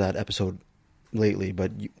listened to that episode lately,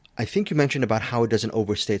 but I think you mentioned about how it doesn't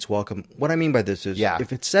overstay its welcome. What I mean by this is,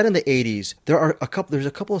 if it's set in the 80s, there's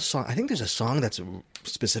a couple of songs. I think there's a song that's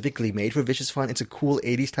specifically made for Vicious Fun. It's a cool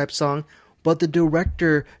 80s type song, but the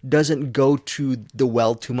director doesn't go to the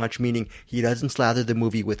well too much, meaning he doesn't slather the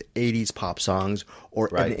movie with 80s pop songs or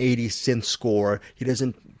an 80s synth score. He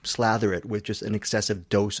doesn't slather it with just an excessive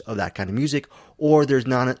dose of that kind of music, or there's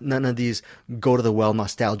none of these go to the well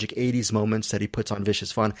nostalgic 80s moments that he puts on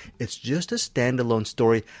Vicious Fun. It's just a standalone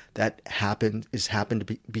story that happened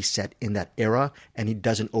to be set in that era, and he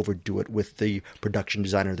doesn't overdo it with the production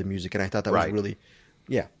designer of the music. And I thought that was really,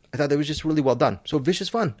 I thought that was just really well done. So Vicious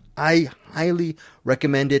Fun, I highly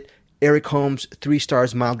recommend it. Eric Holmes, 3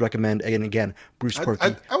 stars, mild recommend. And again, Bruce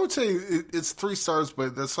Corky. I would say it's 3 stars,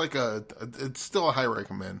 but that's like it's still a high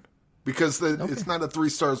recommend. Because it's not a 3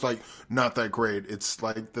 stars, like, not that great. It's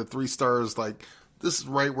like the 3 stars, like, this is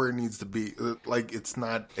right where it needs to be. Like, it's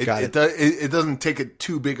not, it doesn't take it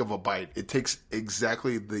too big of a bite. It takes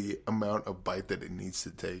exactly the amount of bite that it needs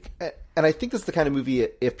to take. And I think this is the kind of movie,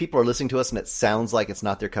 if people are listening to us and it sounds like it's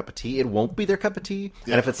not their cup of tea, it won't be their cup of tea.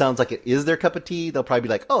 Yeah. And if it sounds like it is their cup of tea, they'll probably be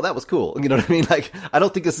like, oh, that was cool. You know what I mean? Like, I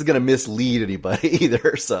don't think this is going to mislead anybody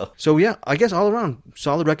either. So yeah, I guess all around,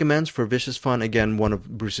 solid recommends for Vicious Fun. Again, one of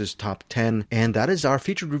Bruce's top 10. And that is our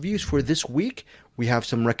featured reviews for this week. We have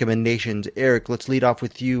some recommendations. Eric, let's lead off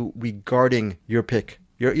with you regarding your pick.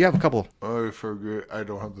 You have a couple. I forget. I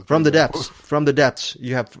don't have the From the Depths. From the Depths.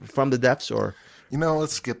 You have From the Depths or...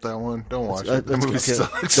 let's skip that one. Don't watch it. That movie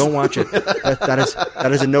sucks. Don't watch it. That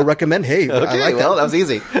is a no recommend. Hey, okay, I like that was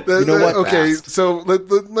easy. You know what? Okay, so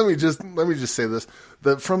let me just say this.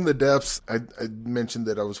 From the Depths, I mentioned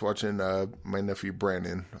that I was watching my nephew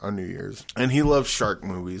Brandon on New Year's, and he loves shark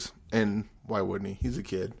movies. And why wouldn't he? He's a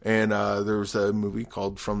kid. And there was a movie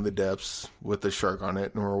called From the Depths with a shark on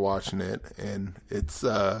it, and we're watching it, and it's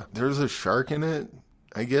there's a shark in it,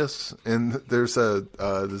 I guess, and there's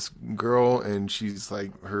this girl, and she's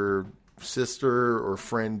like, her sister or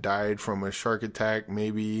friend died from a shark attack,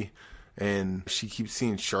 maybe, and she keeps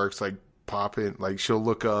seeing sharks like pop in, like she'll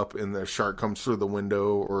look up and the shark comes through the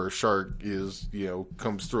window, or a shark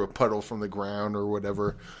comes through a puddle from the ground or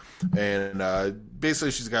whatever, and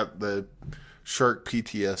basically she's got the shark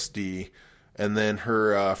PTSD, and then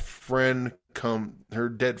her her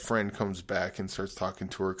dead friend comes back and starts talking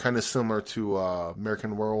to her, kind of similar to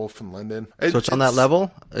American Werewolf in London. So it's on that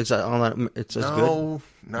level? Is that on that? It's as good? No,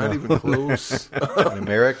 not even close. An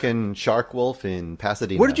American Shark Wolf in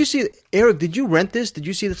Pasadena. Where did you see it? Eric, did you rent this? Did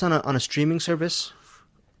you see this on a streaming service?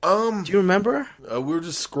 Do you remember? We were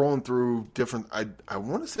just scrolling through different. I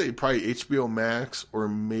want to say probably HBO Max or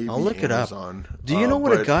maybe I'll look Amazon. It up. Do you know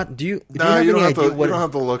what it got? Do you? No, you don't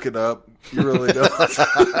have to look it up. You really don't.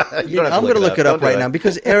 I'm going to look it up right now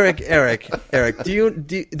because Eric,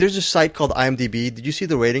 there's a site called IMDb. Did you see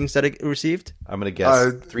the ratings that it received? I'm going to guess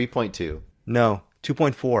 3.2. No,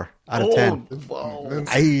 2.4 out of 10. Wow.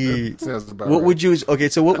 What would you? Okay,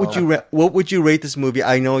 so what would you rate this movie?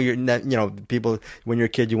 I know people when you're a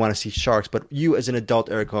kid you want to see sharks, but you as an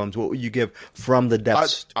adult, Eric Holmes, what would you give From the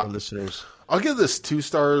Depths to our listeners? I'll give this 2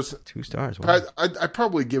 stars. 2 stars. Wow. I'd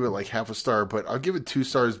probably give it like half a star, but I'll give it 2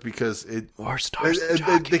 stars because More stars.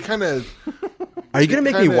 They kind of. Are you going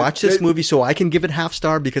to make me watch this movie so I can give it half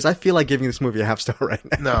star? Because I feel like giving this movie a half star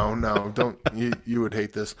right now. No, don't. You would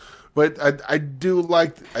hate this, but I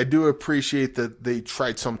do appreciate that they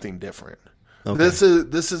tried something different. Okay. This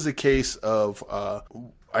is a case of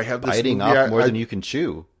I have this biting movie, off more than you can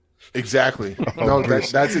chew. Exactly. No,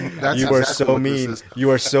 that's you exactly are so mean.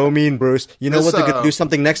 You are so mean, Bruce. You know what? They're going to do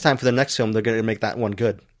something next time for the next film. They're going to make that one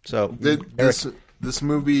good. So this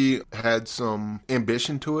movie had some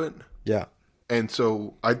ambition to it. Yeah. And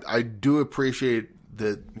so I do appreciate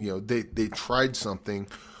that they tried something.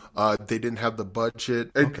 They didn't have the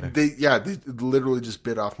budget. Okay. They literally just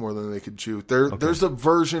bit off more than they could chew. There's a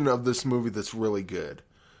version of this movie that's really good.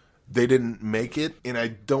 They didn't make it, and I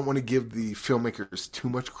don't want to give the filmmakers too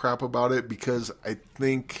much crap about it because I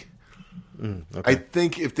think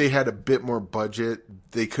if they had a bit more budget,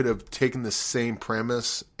 they could have taken the same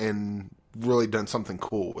premise and really done something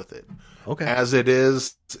cool with it. Okay. As it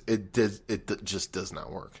is, it just does not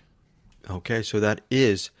work. Okay, so that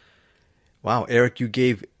is... Wow, Eric, you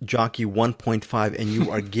gave Jockey 1.5, and you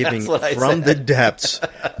are giving From the Depths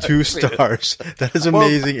 2 stars. That is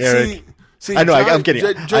amazing, Eric. See, I know, I'm kidding.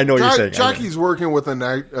 I know what you're saying. Jockey's working with an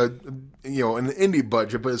indie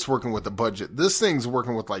budget, but it's working with a budget. This thing's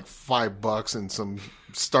working with like $5 and some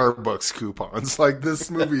Starbucks coupons. Like this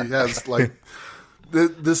movie has like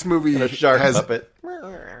this movie And a shark has puppet.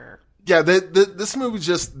 Yeah, this movie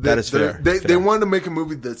just that is fair. They wanted to make a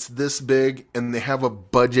movie that's this big, and they have a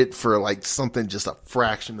budget for like something just a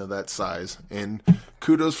fraction of that size. And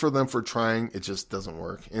kudos for them for trying. It just doesn't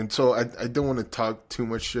work. And so I don't want to talk too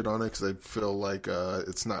much shit on it because I feel like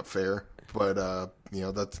it's not fair. But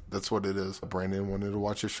that's what it is. Brandon wanted to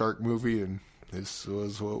watch a shark movie, and this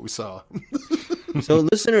was what we saw. So,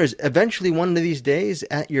 listeners, eventually one of these days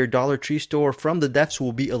at your Dollar Tree store, From the Depths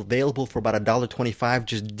will be available for about $1.25.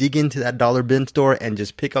 Just dig into that dollar bin store and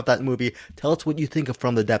just pick up that movie. Tell us what you think of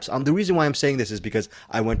From the Depths. The reason why I'm saying this is because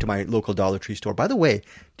I went to my local Dollar Tree store. By the way,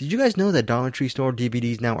 did you guys know that Dollar Tree store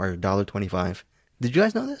DVDs now are $1.25? Did you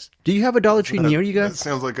guys know this? Do you have a Dollar Tree near you guys? That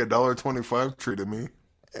sounds like $1.25 tree to me.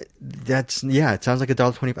 It sounds like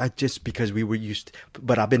 $1.25 just because we were used to,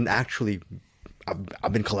 but I've been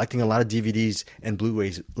collecting a lot of DVDs and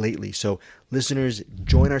Blu-rays lately. So listeners,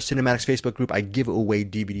 join our Cinematics Facebook group. I give away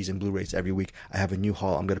DVDs and Blu-rays every week. I have a new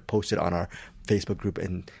haul. I'm going to post it on our Facebook group,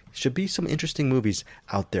 and should be some interesting movies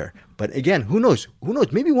out there. But again, who knows?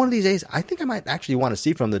 Maybe one of these days, I think I might actually want to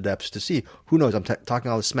see From the Depths to see. Who knows? I'm talking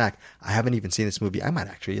all the smack. I haven't even seen this movie. I might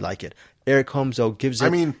actually like it. Eric Holmes, though, gives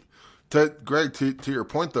it... Greg, to your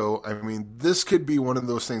point, though, I mean, this could be one of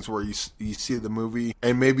those things where you see the movie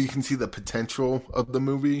and maybe you can see the potential of the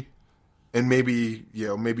movie, and maybe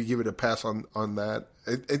give it a pass on that.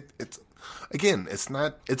 It's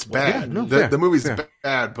bad. The movie's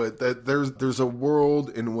bad, but there's a world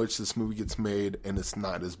in which this movie gets made, and it's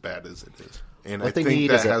not as bad as it is. And what I think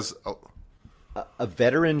that has a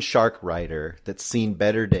veteran shark writer that's seen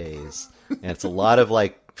better days, and it's a lot of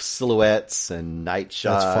like silhouettes and night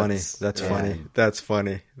shots. That's funny. That's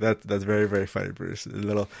very, very funny, Bruce.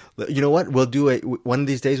 You know what? One of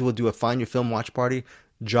these days we'll do a Find Your Film watch party.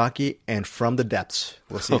 Jockey and From the Depths.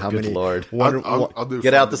 We'll see how many. Lord. I'll do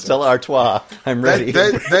Get out the Stella Artois. I'm ready.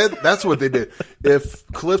 That's what they did. If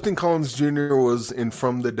Clifton Collins Jr. was in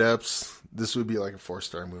From the Depths, this would be like a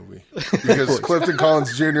 4-star movie. Because Clifton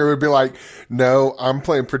Collins Jr. would be like, no, I'm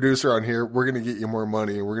playing producer on here. We're going to get you more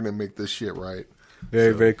money, and we're going to make this shit right.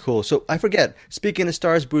 Very, very cool. So I forget. Speaking of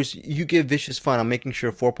stars, Bruce, you give Vicious Fun. I'm making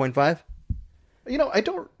sure 4.5. I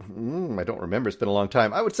don't remember. It's been a long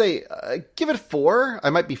time. I would say give it 4.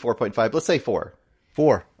 I might be 4.5. Let's say 4.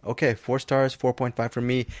 4. Okay, 4 stars, 4.5 for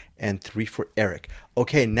me, and 3 for Eric.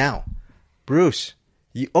 Okay, now, Bruce.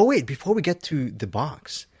 Before we get to the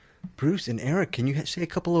box, Bruce and Eric, can you say a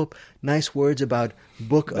couple of nice words about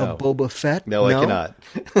Book of Boba Fett? No, I cannot.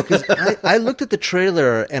 Because I looked at the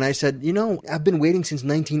trailer and I said, I've been waiting since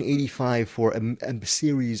 1985 for a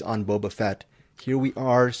series on Boba Fett. Here we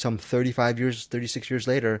are, some 36 years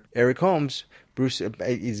later. Eric Holmes, Bruce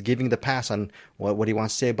is giving the pass on what he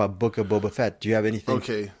wants to say about Book of Boba Fett. Do you have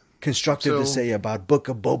anything constructive to say about Book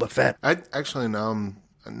of Boba Fett?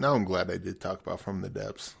 Now I'm glad I did talk about From the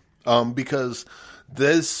Depths. Because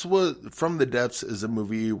this was From the Depths is a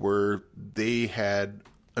movie where they had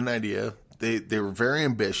an idea. They were very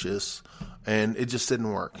ambitious, and it just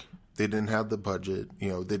didn't work. They didn't have the budget. They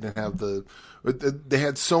didn't have they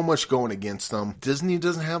had so much going against them. Disney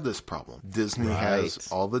doesn't have this problem. Disney has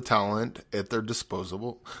all the talent at their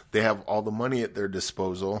disposal. They have all the money at their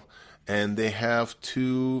disposal, and they have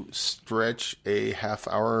to stretch a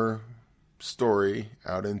half-hour story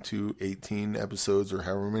out into 18 episodes or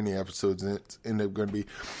however many episodes it end up going to be.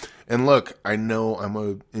 And look, I know I'm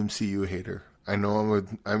a MCU hater. And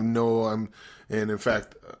in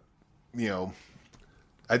fact, I know.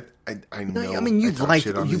 I mean, you've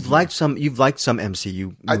liked some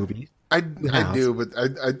MCU movies. I do, but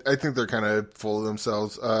I think they're kind of full of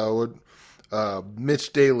themselves.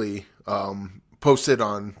 Mitch Daly posted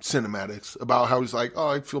on Cinematics about how he's like,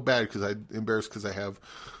 I feel bad because I'm embarrassed because I have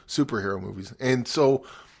superhero movies, and so,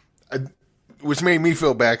 which made me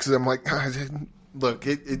feel bad because I'm like, look,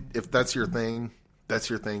 if that's your thing, that's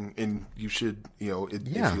your thing, and you should, if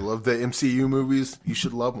you love the MCU movies, you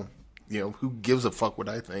should love them. Who gives a fuck what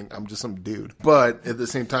I think? I'm just some dude. But at the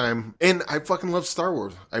same time, and I fucking love Star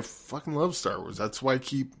Wars. That's why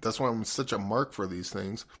I'm such a mark for these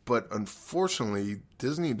things. But unfortunately,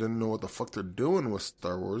 Disney didn't know what the fuck they're doing with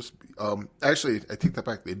Star Wars. Actually, I take that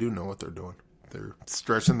back. They do know what they're doing. They're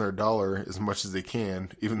stretching their dollar as much as they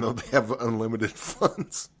can, even though they have unlimited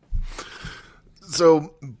funds.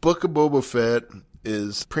 So, Book of Boba Fett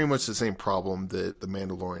is pretty much the same problem that The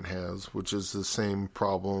Mandalorian has, which is the same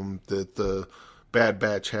problem that the Bad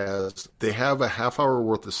Batch has. They have a half-hour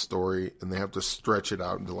worth of story, and they have to stretch it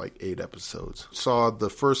out into like 8 episodes. Saw the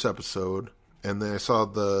first episode, and then I saw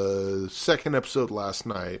the second episode last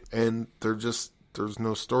night, and they're just there's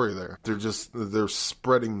no story there. They're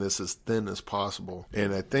spreading this as thin as possible.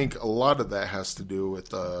 And I think a lot of that has to do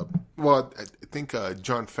with, I think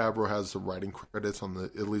Jon Favreau has the writing credits on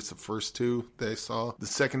at least the first two that I saw. The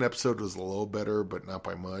second episode was a little better, but not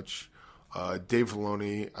by much. Dave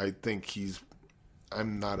Filoni, I think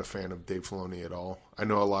I'm not a fan of Dave Filoni at all. I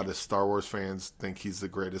know a lot of Star Wars fans think he's the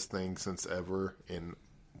greatest thing since ever, and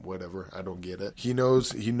whatever, I don't get it. He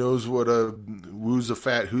knows what a who's a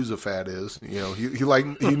fat is. You know,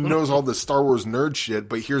 he knows all the Star Wars nerd shit.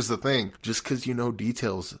 But here's the thing: just because you know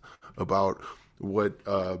details about what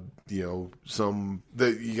you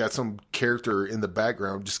got some character in the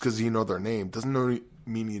background, just because you know their name doesn't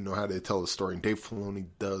mean you know how to tell a story. And Dave Filoni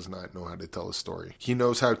does not know how to tell a story. He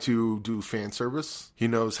knows how to do fan service. He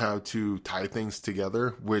knows how to tie things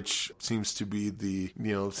together, which seems to be the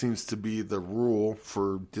rule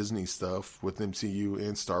for Disney stuff with MCU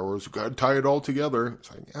and Star Wars. We've got to tie it all together. It's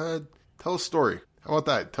like, tell a story. How about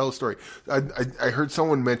that? Tell a story. I heard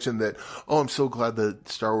someone mention that, I'm so glad that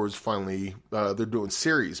Star Wars finally, they're doing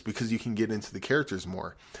series because you can get into the characters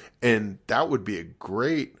more. And that would be a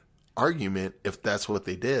great argument if that's what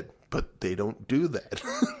they did, but they don't do that.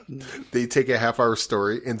 They take a half-hour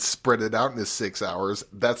story and spread it out into 6 hours.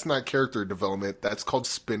 That's not character development. That's called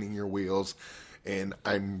spinning your wheels. And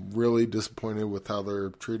I'm really disappointed with how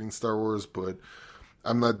they're treating Star Wars, but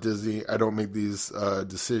I'm not Disney. I don't make these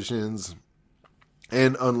decisions.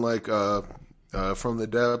 And unlike From the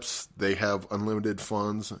Depths, they have unlimited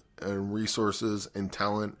funds and resources and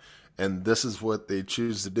talent, and this is what they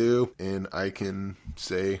choose to do, and I can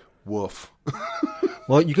say woof.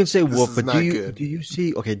 Well, you can say woof, but do you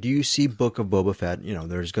see Book of Boba Fett? You know,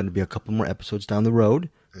 there's going to be a couple more episodes down the road.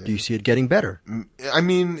 Do you see it getting better? I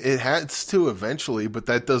mean, it has to eventually, but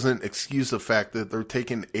that doesn't excuse the fact that they're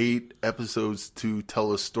taking 8 episodes to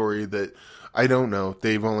tell a story that, I don't know,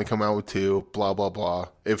 they've only come out with 2, blah, blah, blah.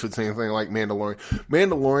 If it's anything like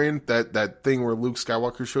Mandalorian, that thing where Luke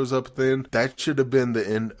Skywalker shows up then, that should have been the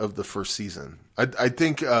end of the first season. I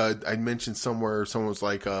think I mentioned somewhere, someone was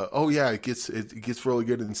like, it gets really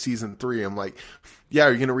good in season 3. I'm like, yeah,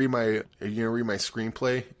 are you gonna read my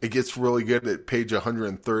screenplay? It gets really good at page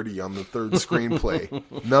 130 on the third screenplay.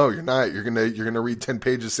 No, you're not. You're gonna read 10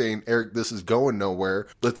 pages saying, Eric, this is going nowhere.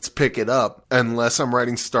 Let's pick it up. Unless I'm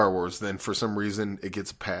writing Star Wars, then for some reason it gets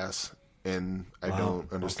a pass, and I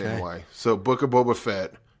don't understand why. So, Book of Boba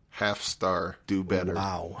Fett, half star. Do better.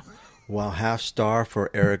 Wow, half star for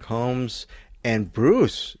Eric Holmes. And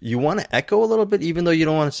Bruce, you want to echo a little bit, even though you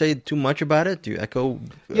don't want to say too much about it? Do you echo?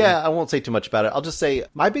 Yeah, I won't say too much about it. I'll just say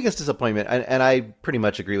my biggest disappointment, and I pretty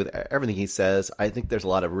much agree with everything he says. I think there's a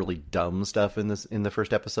lot of really dumb stuff in the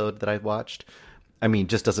first episode that I watched. I mean,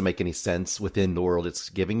 just doesn't make any sense within the world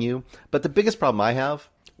it's giving you. But the biggest problem I have,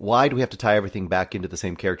 why do we have to tie everything back into the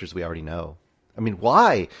same characters we already know? I mean,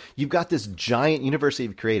 why? You've got this giant universe that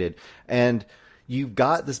you've created, and you've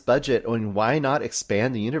got this budget, and why not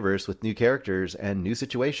expand the universe with new characters and new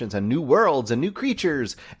situations and new worlds and new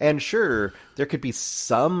creatures? And sure, there could be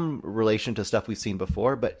some relation to stuff we've seen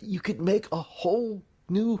before, but you could make a whole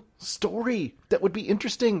new story that would be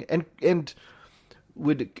interesting and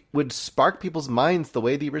would spark people's minds the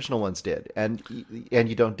way the original ones did. And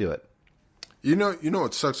you don't do it. You know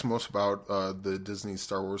what sucks most about the Disney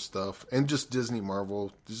Star Wars stuff, and just Disney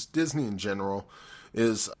Marvel, just Disney in general,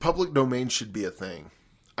 is public domain should be a thing.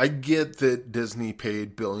 I get that Disney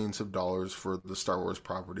paid billions of dollars for the Star Wars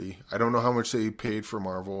property. I don't know how much they paid for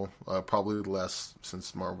Marvel. Probably less,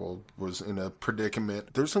 since Marvel was in a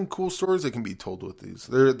predicament. There's some cool stories that can be told with these.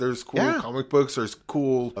 There's cool comic books. There's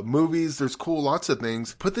cool movies. There's cool lots of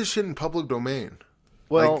things. Put this shit in public domain.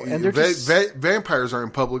 Well, and they're vampires are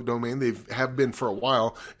in public domain. They have been for a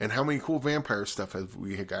while. And how many cool vampire stuff have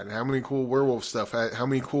we gotten? How many cool werewolf stuff? How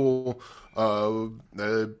many cool...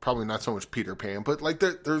 probably not so much Peter Pan, but like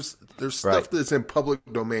there's stuff that's in public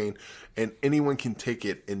domain, and anyone can take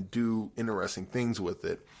it and do interesting things with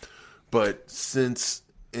it. But since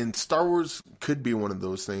Star Wars could be one of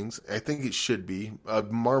those things, I think it should be.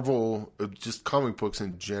 Marvel, just comic books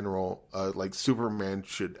in general, like Superman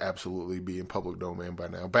should absolutely be in public domain by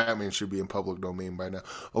now. Batman should be in public domain by now.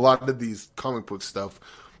 A lot of these comic book stuff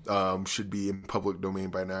should be in public domain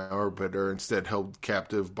by now, but are instead held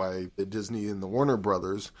captive by the Disney and the Warner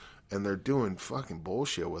Brothers, and they're doing fucking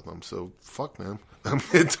bullshit with them. So fuck them. I'm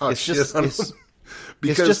gonna talk shit on them.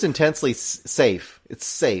 Because it's just intensely safe. It's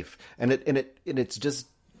safe, and it's just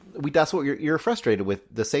that's what you're frustrated with,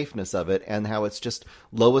 the safeness of it, and how it's just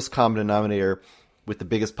lowest common denominator with the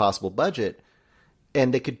biggest possible budget,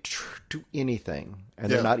 and they could do anything,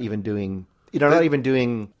 and they're not even doing. Not even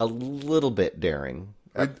doing a little bit daring.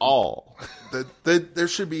 at all. There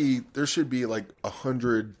should be like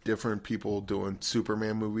 100 different people doing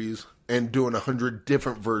Superman movies and doing 100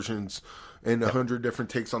 different versions and 100 different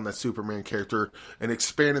takes on that Superman character and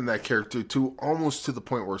expanding that character to almost to the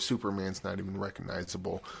point where Superman's not even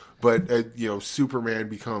recognizable. But, Superman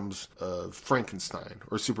becomes Frankenstein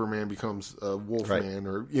or Superman becomes Wolfman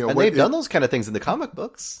or, And they've done those kind of things in the comic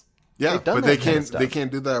books. Yeah, but they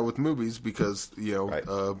can't do that with movies because,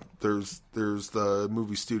 there's the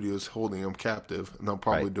movie studios holding them captive and they'll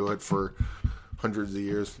probably do it for hundreds of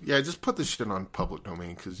years. Yeah, just put this shit on public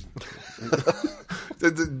domain because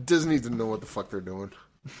Disney doesn't know what the fuck they're doing.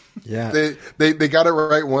 Yeah, they got it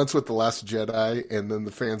right once with The Last Jedi, and then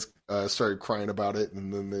the fans started crying about it,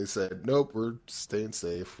 and then they said, "Nope, we're staying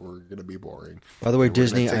safe. We're gonna be boring." By the way,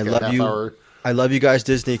 Disney, I love you. I love you guys,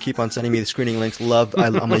 Disney. Keep on sending me the screening links.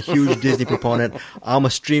 I'm a huge Disney proponent. I'm a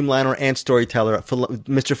streamliner and storyteller.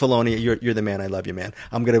 Mr. Filoni, you're the man. I love you, man.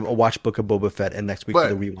 I'm going to watch Book of Boba Fett, and next week for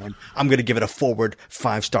the rewind, I'm going to give it a forward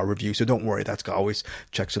 5-star review. So don't worry. That's always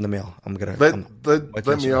checks in the mail.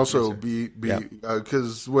 Let me also be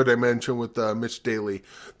because what I mentioned with Mitch Daly,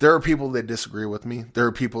 there are people that disagree with me. There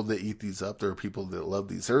are people that eat these up. There are people that love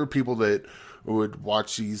these. There are people that would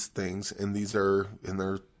watch these things, and these are in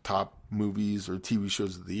their top movies or TV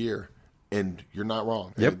shows of the year, and you're not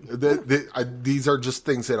wrong. Yep. These are just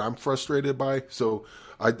things that I'm frustrated by. So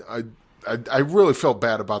I really felt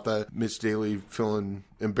bad about that. Mitch Daly feeling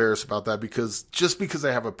embarrassed about that because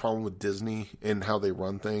I have a problem with Disney and how they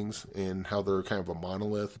run things and how they're kind of a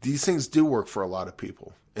monolith. These things do work for a lot of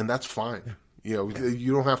people, and that's fine. You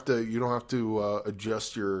don't have to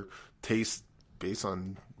adjust your taste based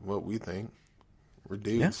on what we think. We're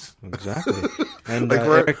dudes. Yeah, exactly. And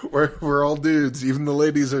we're all dudes. Even the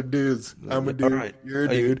ladies are dudes. I'm a dude. Right. You're a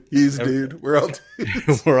dude. He's a dude. We're all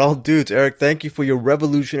dudes. We're all dudes. Eric, thank you for your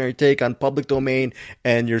revolutionary take on public domain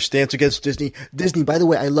and your stance against Disney. Disney, by the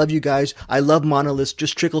way, I love you guys. I love monoliths.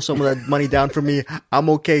 Just trickle some of that money down for me. I'm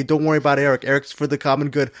okay. Don't worry about Eric. Eric's for the common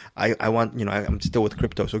good. I want, I'm still with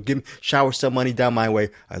crypto. So shower some money down my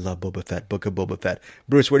way. I love Boba Fett. Book of Boba Fett.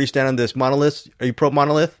 Bruce, where do you stand on this? Monoliths? Are you pro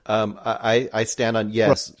monolith? I stand on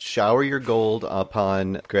yes. Shower your gold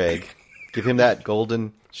upon Greg. Give him that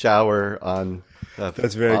golden shower on.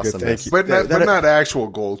 That's very good. Thank you. But not actual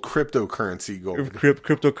gold, cryptocurrency gold.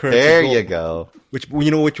 Cryptocurrency. There gold. You go.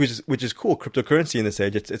 Which is cool. Cryptocurrency in this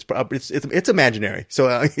age, it's imaginary.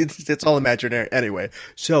 So it's all imaginary anyway.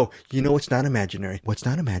 So what's not imaginary? What's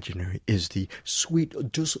not imaginary is the sweet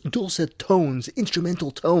dulcet tones,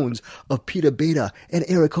 instrumental tones of Peter Beta and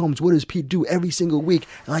Eric Holmes. What does Pete do every single week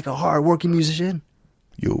like a hard-working musician?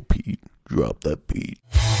 Yo, Pete, drop that beat.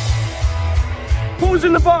 Who's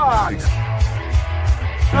in the box?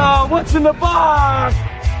 Oh, what's in the box?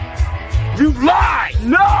 You lie!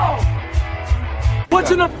 No!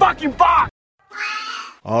 What's in the fucking box?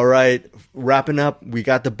 All right, wrapping up, we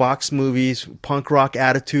got the box movies, punk rock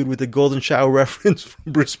attitude with the golden shower reference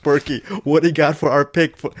from Bruce Berkey. What do you got for our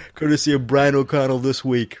pick, courtesy of Brian O'Connell this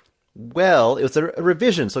week? Well, it was a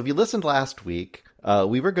revision. So if you listened last week, I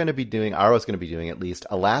was going to be doing at least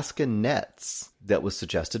Alaskan Nets that was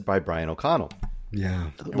suggested by Brian O'Connell.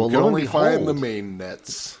 Yeah. Well, we can only find the main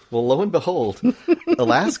nets. Well, lo and behold,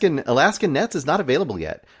 Alaskan Nets is not available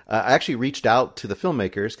yet. I actually reached out to the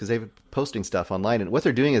filmmakers because they've been posting stuff online. And what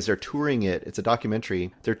they're doing is they're touring it. It's a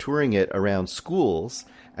documentary. They're touring it around schools.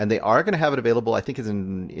 And they are going to have it available, I think it's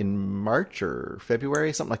in March or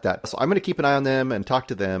February, something like that. So I'm going to keep an eye on them and talk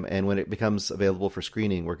to them. And when it becomes available for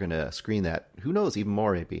screening, we're going to screen that. Who knows, even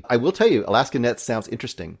more maybe. I will tell you, Alaskan Nets sounds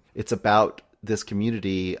interesting. It's about this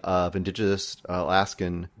community of indigenous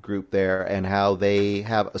Alaskan group there and how they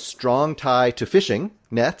have a strong tie to fishing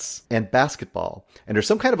nets and basketball. And there's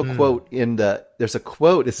some kind of a quote there's a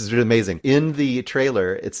quote, this is really amazing, in the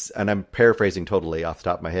trailer, and I'm paraphrasing totally off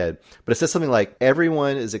the top of my head, but it says something like,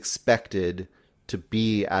 everyone is expected to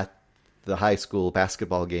be at the high school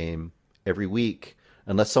basketball game every week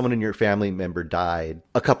unless someone in your family member died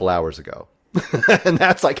a couple hours ago. And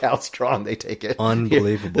that's like how strong they take it.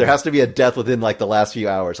 Unbelievable. There has to be a death within like the last few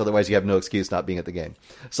hours. Otherwise, you have no excuse not being at the game.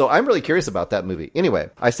 So I'm really curious about that movie. Anyway,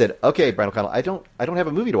 I said, okay, Brian O'Connell, I don't have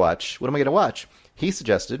a movie to watch. What am I going to watch? He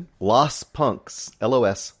suggested Los Punks,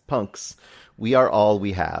 LOS Punks. We Are All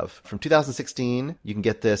We Have from 2016. You can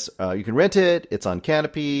get this. You can rent it. It's on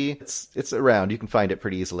Canopy. It's around. You can find it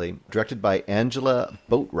pretty easily. Directed by Angela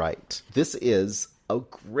Boatwright. This is a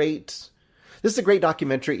great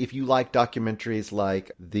documentary if you like documentaries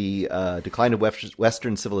like the Decline of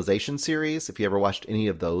Western Civilization series. If you ever watched any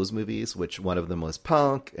of those movies, which one of them was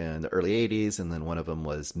punk in the early 80s, and then one of them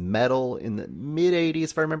was metal in the mid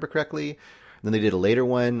 80s, if I remember correctly. And then they did a later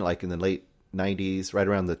one, like in the late 90s, right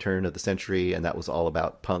around the turn of the century, and that was all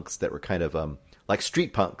about punks that were kind of like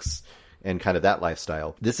street punks and kind of that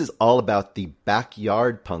lifestyle. This is all about the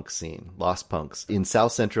backyard punk scene, Lost Punks, in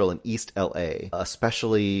South Central and East LA,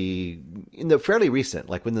 especially in the fairly recent,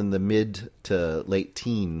 like within the mid to late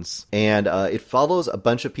teens. And it follows a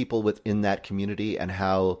bunch of people within that community and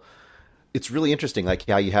how it's really interesting, like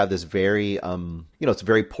how you have this very, it's a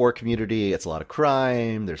very poor community. It's a lot of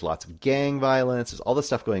crime. There's lots of gang violence. There's all this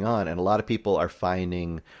stuff going on. And a lot of people are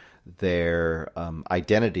finding their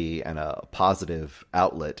identity and a positive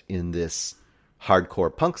outlet in this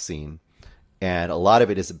hardcore punk scene. And a lot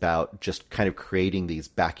of it is about just kind of creating these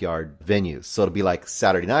backyard venues. So it'll be like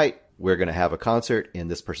Saturday night, we're going to have a concert in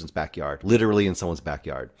this person's backyard, literally in someone's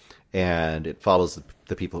backyard. And it follows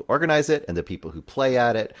the people who organize it and the people who play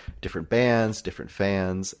at it, different bands, different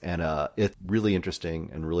fans. And it's really interesting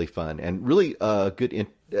and really fun and really good.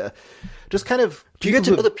 Just kind of. Do you get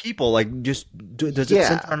to know the people? Like, does it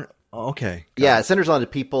center on? Oh, okay. Yeah, it centers on the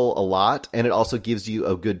people a lot, and it also gives you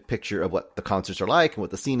a good picture of what the concerts are like and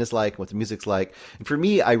what the scene is like and what the music's like. And for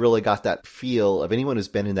me, I really got that feel of anyone who's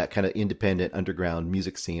been in that kind of independent underground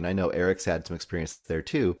music scene. I know Eric's had some experience there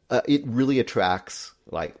too. It really attracts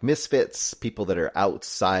like misfits, people that are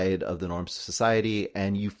outside of the norms of society,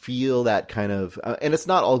 and you feel that kind of. And it's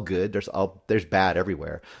not all good. There's bad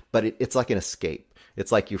everywhere, but it's like an escape.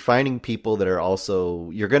 It's like you're finding people that are also,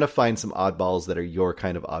 you're going to find some oddballs that are your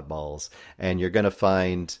kind of oddballs. And you're going to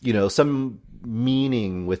find, some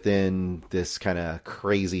meaning within this kind of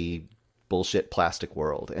crazy bullshit plastic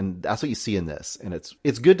world. And that's what you see in this. And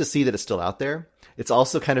it's good to see that it's still out there. It's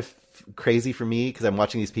also kind of crazy for me because I'm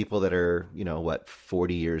watching these people that are,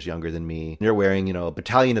 40 years younger than me. They're wearing, a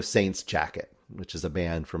Battalion of Saints jacket, which is a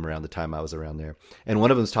band from around the time I was around there. And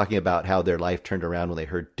one of them was talking about how their life turned around when they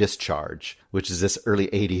heard Discharge, which is this early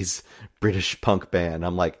 80s British punk band.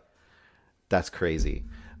 I'm like, that's crazy.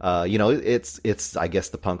 It's I guess,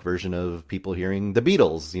 the punk version of people hearing the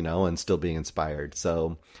Beatles, and still being inspired.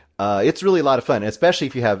 So it's really a lot of fun, especially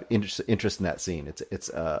if you have interest in that scene. It's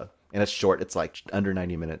and it's short. It's like under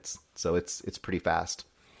 90 minutes. So it's pretty fast.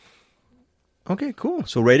 Okay, cool.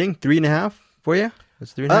 So rating 3.5 for you?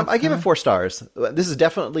 It's 3.5. I give it 4 stars. This is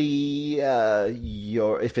definitely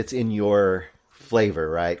if it's in your flavor,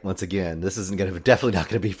 right? Once again, this isn't definitely not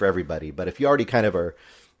going to be for everybody. But if you already kind of are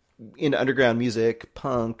into underground music,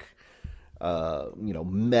 punk,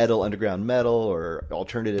 metal, underground metal, or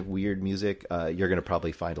alternative weird music, you're going to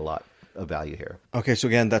probably find a lot of value here. Okay, so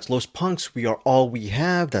again, that's Los Punks. We Are All We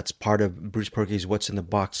Have. That's part of Bruce Perky's What's in the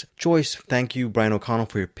Box choice. Thank you, Brian O'Connell,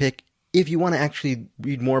 for your pick. If you want to actually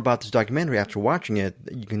read more about this documentary after watching it,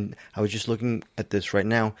 you can. I was just looking at this right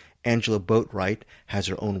now. Angela Boatwright has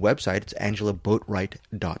her own website. It's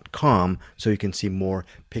angelaboatwright.com, so you can see more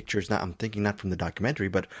pictures. Now, I'm thinking not from the documentary,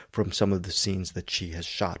 but from some of the scenes that she has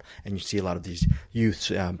shot. And you see a lot of these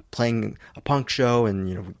youths playing a punk show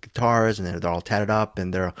and guitars, and they're all tatted up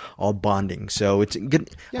and they're all bonding. So it's good.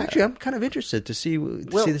 Yeah. Actually, I'm kind of interested to see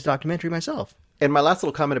this documentary myself. And my last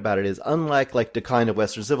little comment about it is, unlike like Decline of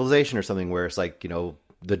Western Civilization or something where it's like,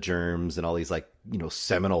 the Germs and all these like,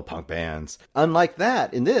 seminal punk bands. Unlike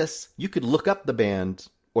that, in this, you could look up the band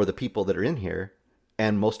or the people that are in here,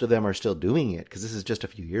 and most of them are still doing it because this is just a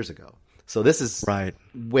few years ago. So this is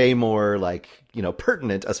way more like,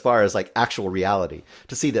 pertinent as far as like actual reality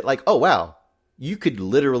to see that like, oh, wow, you could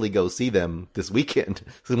literally go see them this weekend.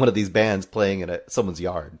 One of these bands playing in someone's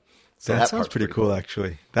yard. So that sounds pretty cool,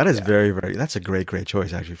 actually. That is very, very, that's a great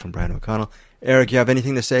choice, actually, from Brian O'Connell. Eric, you have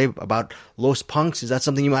anything to say about Los Punks? Is that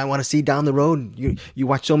something you might want to see down the road? You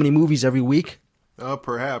watch so many movies every week.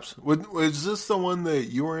 Perhaps. Was this the one that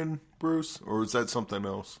you were in, Bruce? Or was that something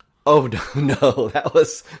else? Oh, no, that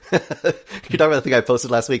was, you're talking about the thing I posted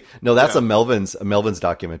last week? No, that's a Melvins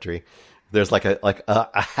documentary. There's like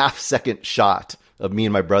a half-second shot of me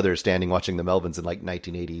and my brother standing watching the Melvins in like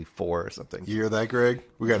 1984 or something. You hear that, Greg?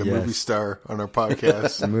 We got a movie star on our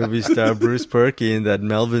podcast. Movie star Bruce Perky in that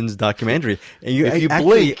Melvins documentary. And if you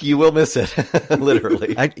blink, you will miss it.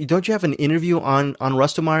 Literally. Don't you have an interview on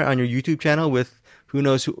Rustomeyer on your YouTube channel with who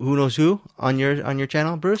knows who on your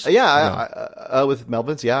channel, Bruce? Yeah, with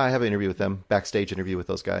Melvins. Yeah, I have an interview with them, backstage interview with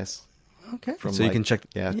those guys. Okay, so you can check.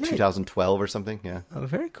 2012 or something. Yeah. Oh,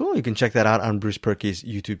 very cool. You can check that out on Bruce Perky's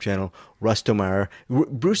YouTube channel, Rustomeyer.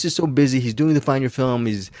 Bruce is so busy. He's doing the Find Your Film.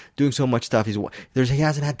 He's doing so much stuff. He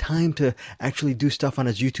hasn't had time to actually do stuff on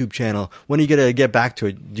his YouTube channel. When are you going to get back to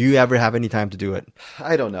it? Do you ever have any time to do it?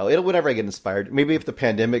 I don't know. Whenever I get inspired. Maybe if the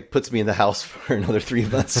pandemic puts me in the house for another 3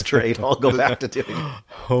 months straight, I'll go back to doing it.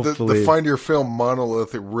 Hopefully. The Find Your Film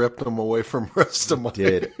monolith ripped them away from Rustomeyer.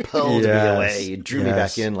 It pulled me away. It drew me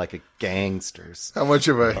back in like a gang. gangsters. How much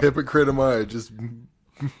of a hypocrite am I? Just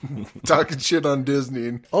talking shit on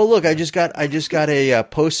Disney. Oh, look, I just got a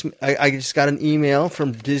post. I just got an email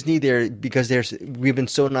from Disney there because we've been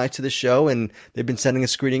so nice to the show and they've been sending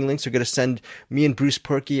us screening links. They're going to send me and Bruce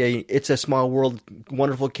Perky a It's a Small World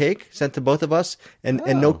wonderful cake sent to both of us, and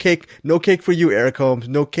no cake for you, Eric Holmes,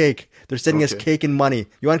 no cake. They're sending us cake and money.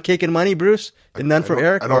 You want cake and money, Bruce? And none for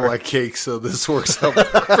Eric? I don't like cake, so this works out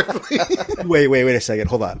perfectly. Wait a second.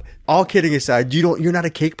 Hold on. All kidding aside, you're not a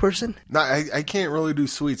cake person? No, I can't really do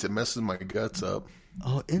sweets. It messes my guts up.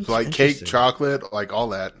 Oh, interesting. So like cake, chocolate, like all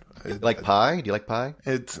that. Like pie? Do you like pie?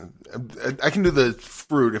 I can do the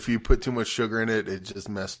fruit. If you put too much sugar in it, it just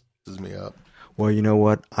messes me up. Well, you know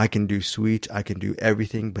what? I can do sweets. I can do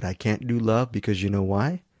everything, but I can't do love because you know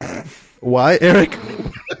why? Why, Eric?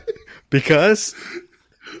 Because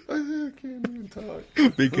I can't even talk.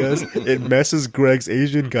 Because it messes Greg's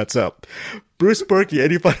Asian guts up. Bruce Perky,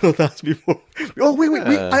 any final thoughts before? Oh, wait.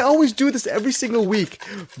 I always do this every single week.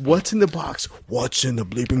 What's in the box? What's in the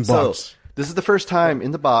bleeping box? So, this is the first time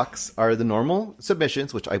in the box are the normal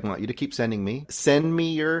submissions, which I want you to keep sending me. Send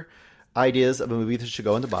me your ideas of a movie that should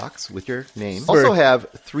go in the box with your name. Also have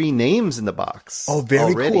 3 names in the box. Oh,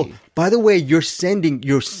 very cool. By the way, you're sending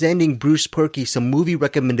Bruce Perky some movie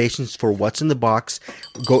recommendations for what's in the box.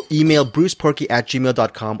 Go email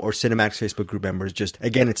bruceperky@gmail.com or Cinemax Facebook group members. Just,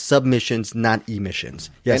 again, it's submissions, not emissions.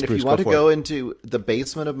 Yes, and Bruce, if you want to go go into the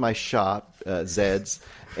basement of my shop, Zed's,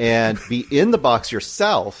 and be in the box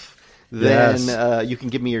yourself, then you can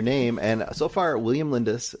give me your name. And so far, William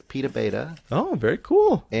Lindis, Peter Beta. Oh, very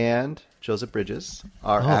cool. And Joseph Bridges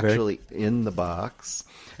are actually in the box.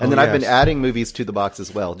 And then I've been adding movies to the box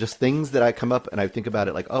as well. Just things that I come up and I think about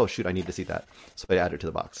it like, oh, shoot, I need to see that. So I add it to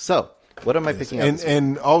the box. So what am I picking up?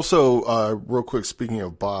 And also, real quick, speaking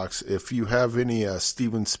of box, if you have any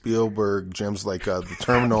Steven Spielberg gems like The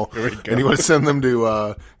Terminal, and you want to send them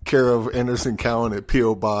to care of Anderson Cowan at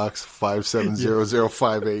P.O. Box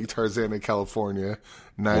 570058, Tarzana, California,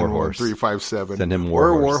 91357. Send him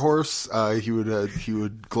Warhorse. He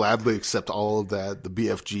would gladly accept all of that. The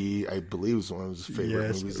BFG, I believe, was one of his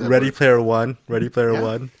favorite movies ever. Ready Player One.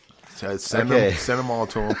 Send them all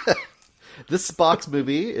to him. This box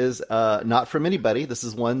movie is not from anybody. This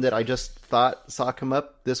is one that I just saw come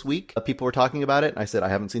up this week. People were talking about it, and I said, I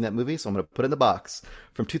haven't seen that movie, so I'm going to put it in the box.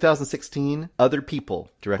 From 2016, Other People,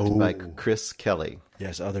 directed by Chris Kelly.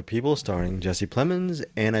 Yes, Other People, starring Jesse Plemons,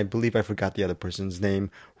 and I believe I forgot the other person's name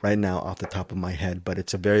right now off the top of my head, but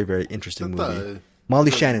it's a very, very interesting movie.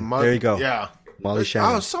 Molly Shannon, there you go. Yeah. Molly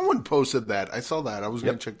Shannon. Oh, someone posted that. I saw that. I was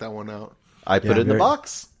going to check that one out. I put it in the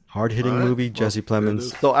box. Hard-hitting movie, Jesse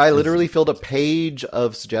Plemons. So I literally filled a page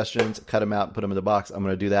of suggestions, cut them out, and put them in the box. I'm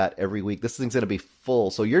going to do that every week. This thing's going to be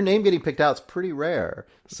full. So your name getting picked out is pretty rare.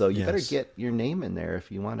 So you better get your name in there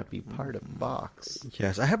if you want to be part of the box.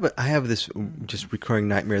 Yes, I have this just recurring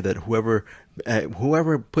nightmare that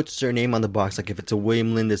whoever puts their name on the box, like if it's a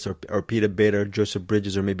William Lindis or Peter Beta or Joseph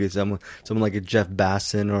Bridges or maybe someone like a Jeff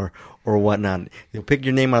Basson or whatnot, they'll pick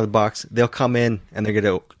your name out of the box. They'll come in and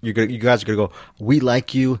you guys are gonna go, we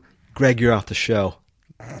like you, Greg. You're off the show.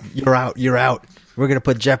 You're out. We're gonna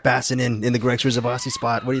put Jeff Basson in the Greg Rizavasi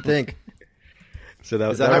spot. What do you think? So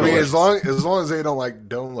as long as they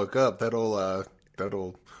don't look up,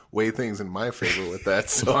 that'll weigh things in my favor with that.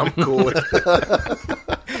 So I'm cool with it.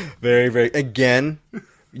 Very, very. Again,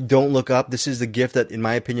 don't look up. This is the gift that, in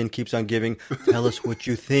my opinion, keeps on giving. Tell us what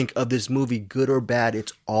you think of this movie, good or bad.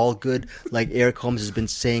 It's all good. Like Eric Holmes has been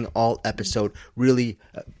saying all episode. Really,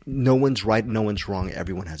 no one's right, no one's wrong.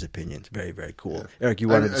 Everyone has opinions. Very, very cool. Yeah. Eric, you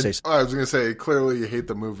wanted to say something. I was going to say, clearly you hate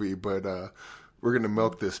the movie, but we're going to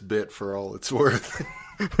milk this bit for all it's worth.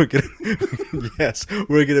 We're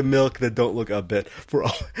gonna milk the Don't Look Up bit for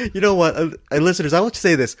all. You know what, listeners, I want to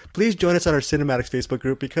say this. Please join us on our Cinematics Facebook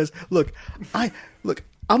group because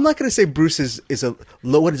I'm not going to say Bruce is a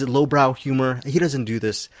lowbrow humor. He doesn't do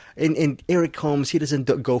this. And Eric Holmes, he doesn't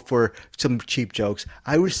go for some cheap jokes.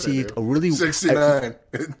 I received a really 69.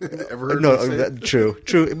 Ever heard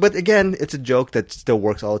true. But again, it's a joke that still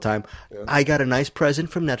works all the time. Yeah. I got a nice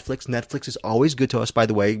present from Netflix. Netflix is always good to us, by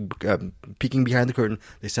the way. Peeking behind the curtain,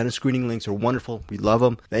 they send us screening links. They're wonderful. We love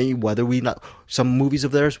them. Some movies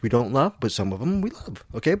of theirs we don't love, but some of them we love.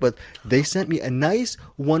 Okay, but they sent me a nice,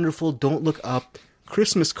 wonderful Don't Look Up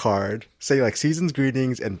Christmas card, say like season's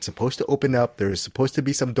greetings, and it's supposed to open up. There's supposed to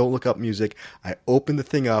be some Don't Look Up music. I open the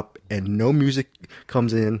thing up and no music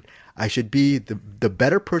comes in. I should be the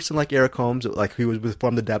better person like Eric Holmes, like he was with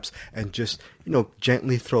From the Depths, and just,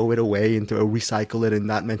 gently throw it away and recycle it and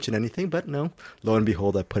not mention anything. But no, lo and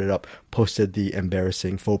behold, I put it up, posted the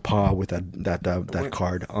embarrassing faux pas with that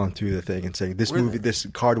card onto the thing and saying this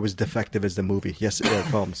card was defective as the movie. Yes, Eric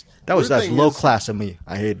Holmes. That's low class of me.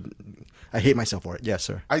 I hate myself for it. Yes,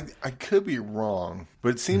 sir. I could be wrong, but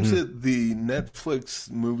it seems that the Netflix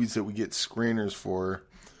movies that we get screeners for,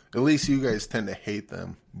 at least you guys tend to hate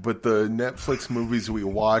them. But the Netflix movies we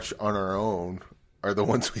watch on our own are the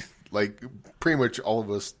ones we like. Pretty much all of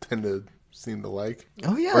us tend to seem to like.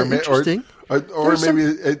 Oh yeah, interesting. Or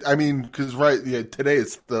maybe because today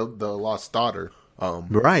it's the Lost Daughter.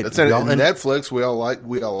 Right. That's Netflix. We all liked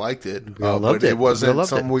it. We all loved it. It wasn't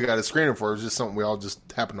something we got a screener for. It was just something we all just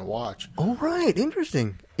happened to watch. Oh, right.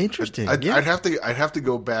 Interesting. I'd have to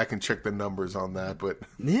go back and check the numbers on that, but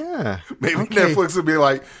yeah, maybe Netflix would be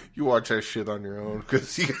like, you watch that shit on your own,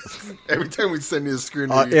 because every time we send you a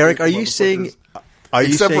screener, Eric, are you saying?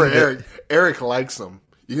 Except for Eric. Eric likes them.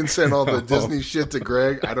 You can send all the Disney shit to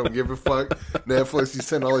Greg. I don't give a fuck. Netflix, you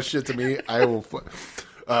send all the shit to me. I will.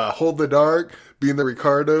 Hold the Dark, Being the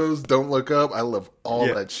Ricardos, Don't Look Up. I love all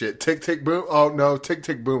that shit. Tick Tick Boom. Oh no, Tick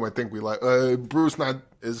Tick Boom. I think we like. Bruce not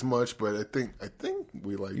as much, but I think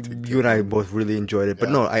we like. Tick, Tick, you and I both really enjoyed it, but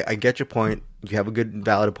no, I get your point. You have a good,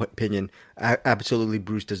 valid opinion. Absolutely,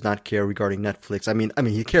 Bruce does not care regarding Netflix. I mean,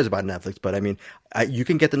 he cares about Netflix, but you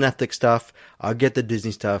can get the Netflix stuff. I'll get the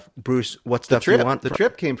Disney stuff. Bruce, what stuff do you want? The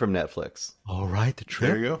Trip came from Netflix. All right, the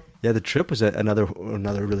Trip. There you go. Yeah, the Trip was another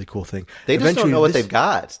really cool thing. They just don't know what they've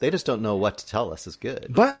got. They just don't know what to tell us is good.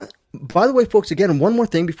 But by the way, folks, again, one more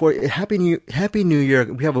thing before Happy New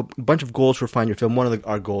Year. We have a bunch of goals for Find Your Film. One of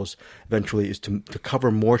our goals eventually is to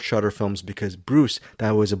cover more Shudder films, because Bruce,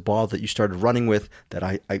 that was a ball that you started running with that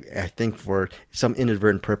I think for some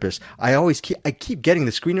inadvertent purpose. I keep getting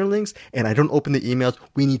the screener links and I don't open the emails.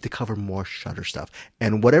 We need to cover more Shudder stuff.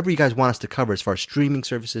 And whatever you guys want us to cover as far as streaming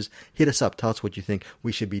services, hit us up. Tell us what you think.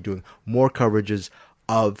 We should be doing more coverages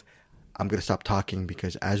of. I'm going to stop talking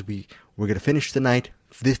because we're going to finish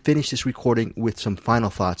this recording with some final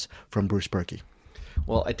thoughts from Bruce Berkey.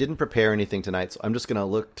 Well, I didn't prepare anything tonight, so I'm just going to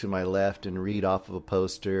look to my left and read off of a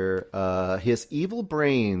poster. His evil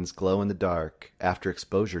brains glow in the dark after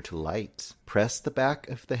exposure to light. Press the back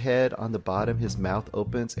of the head on the bottom, his mouth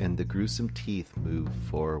opens, and the gruesome teeth move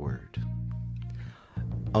forward.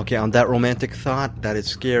 Okay, on that romantic thought, that is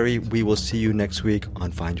scary. We will see you next week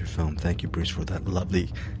on Find Your Film. Thank you, Bruce, for that lovely,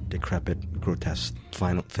 decrepit, grotesque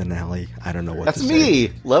final finale. I don't know what to say.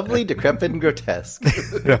 That's me! Lovely, decrepit, and grotesque.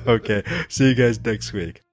 Okay, see you guys next week.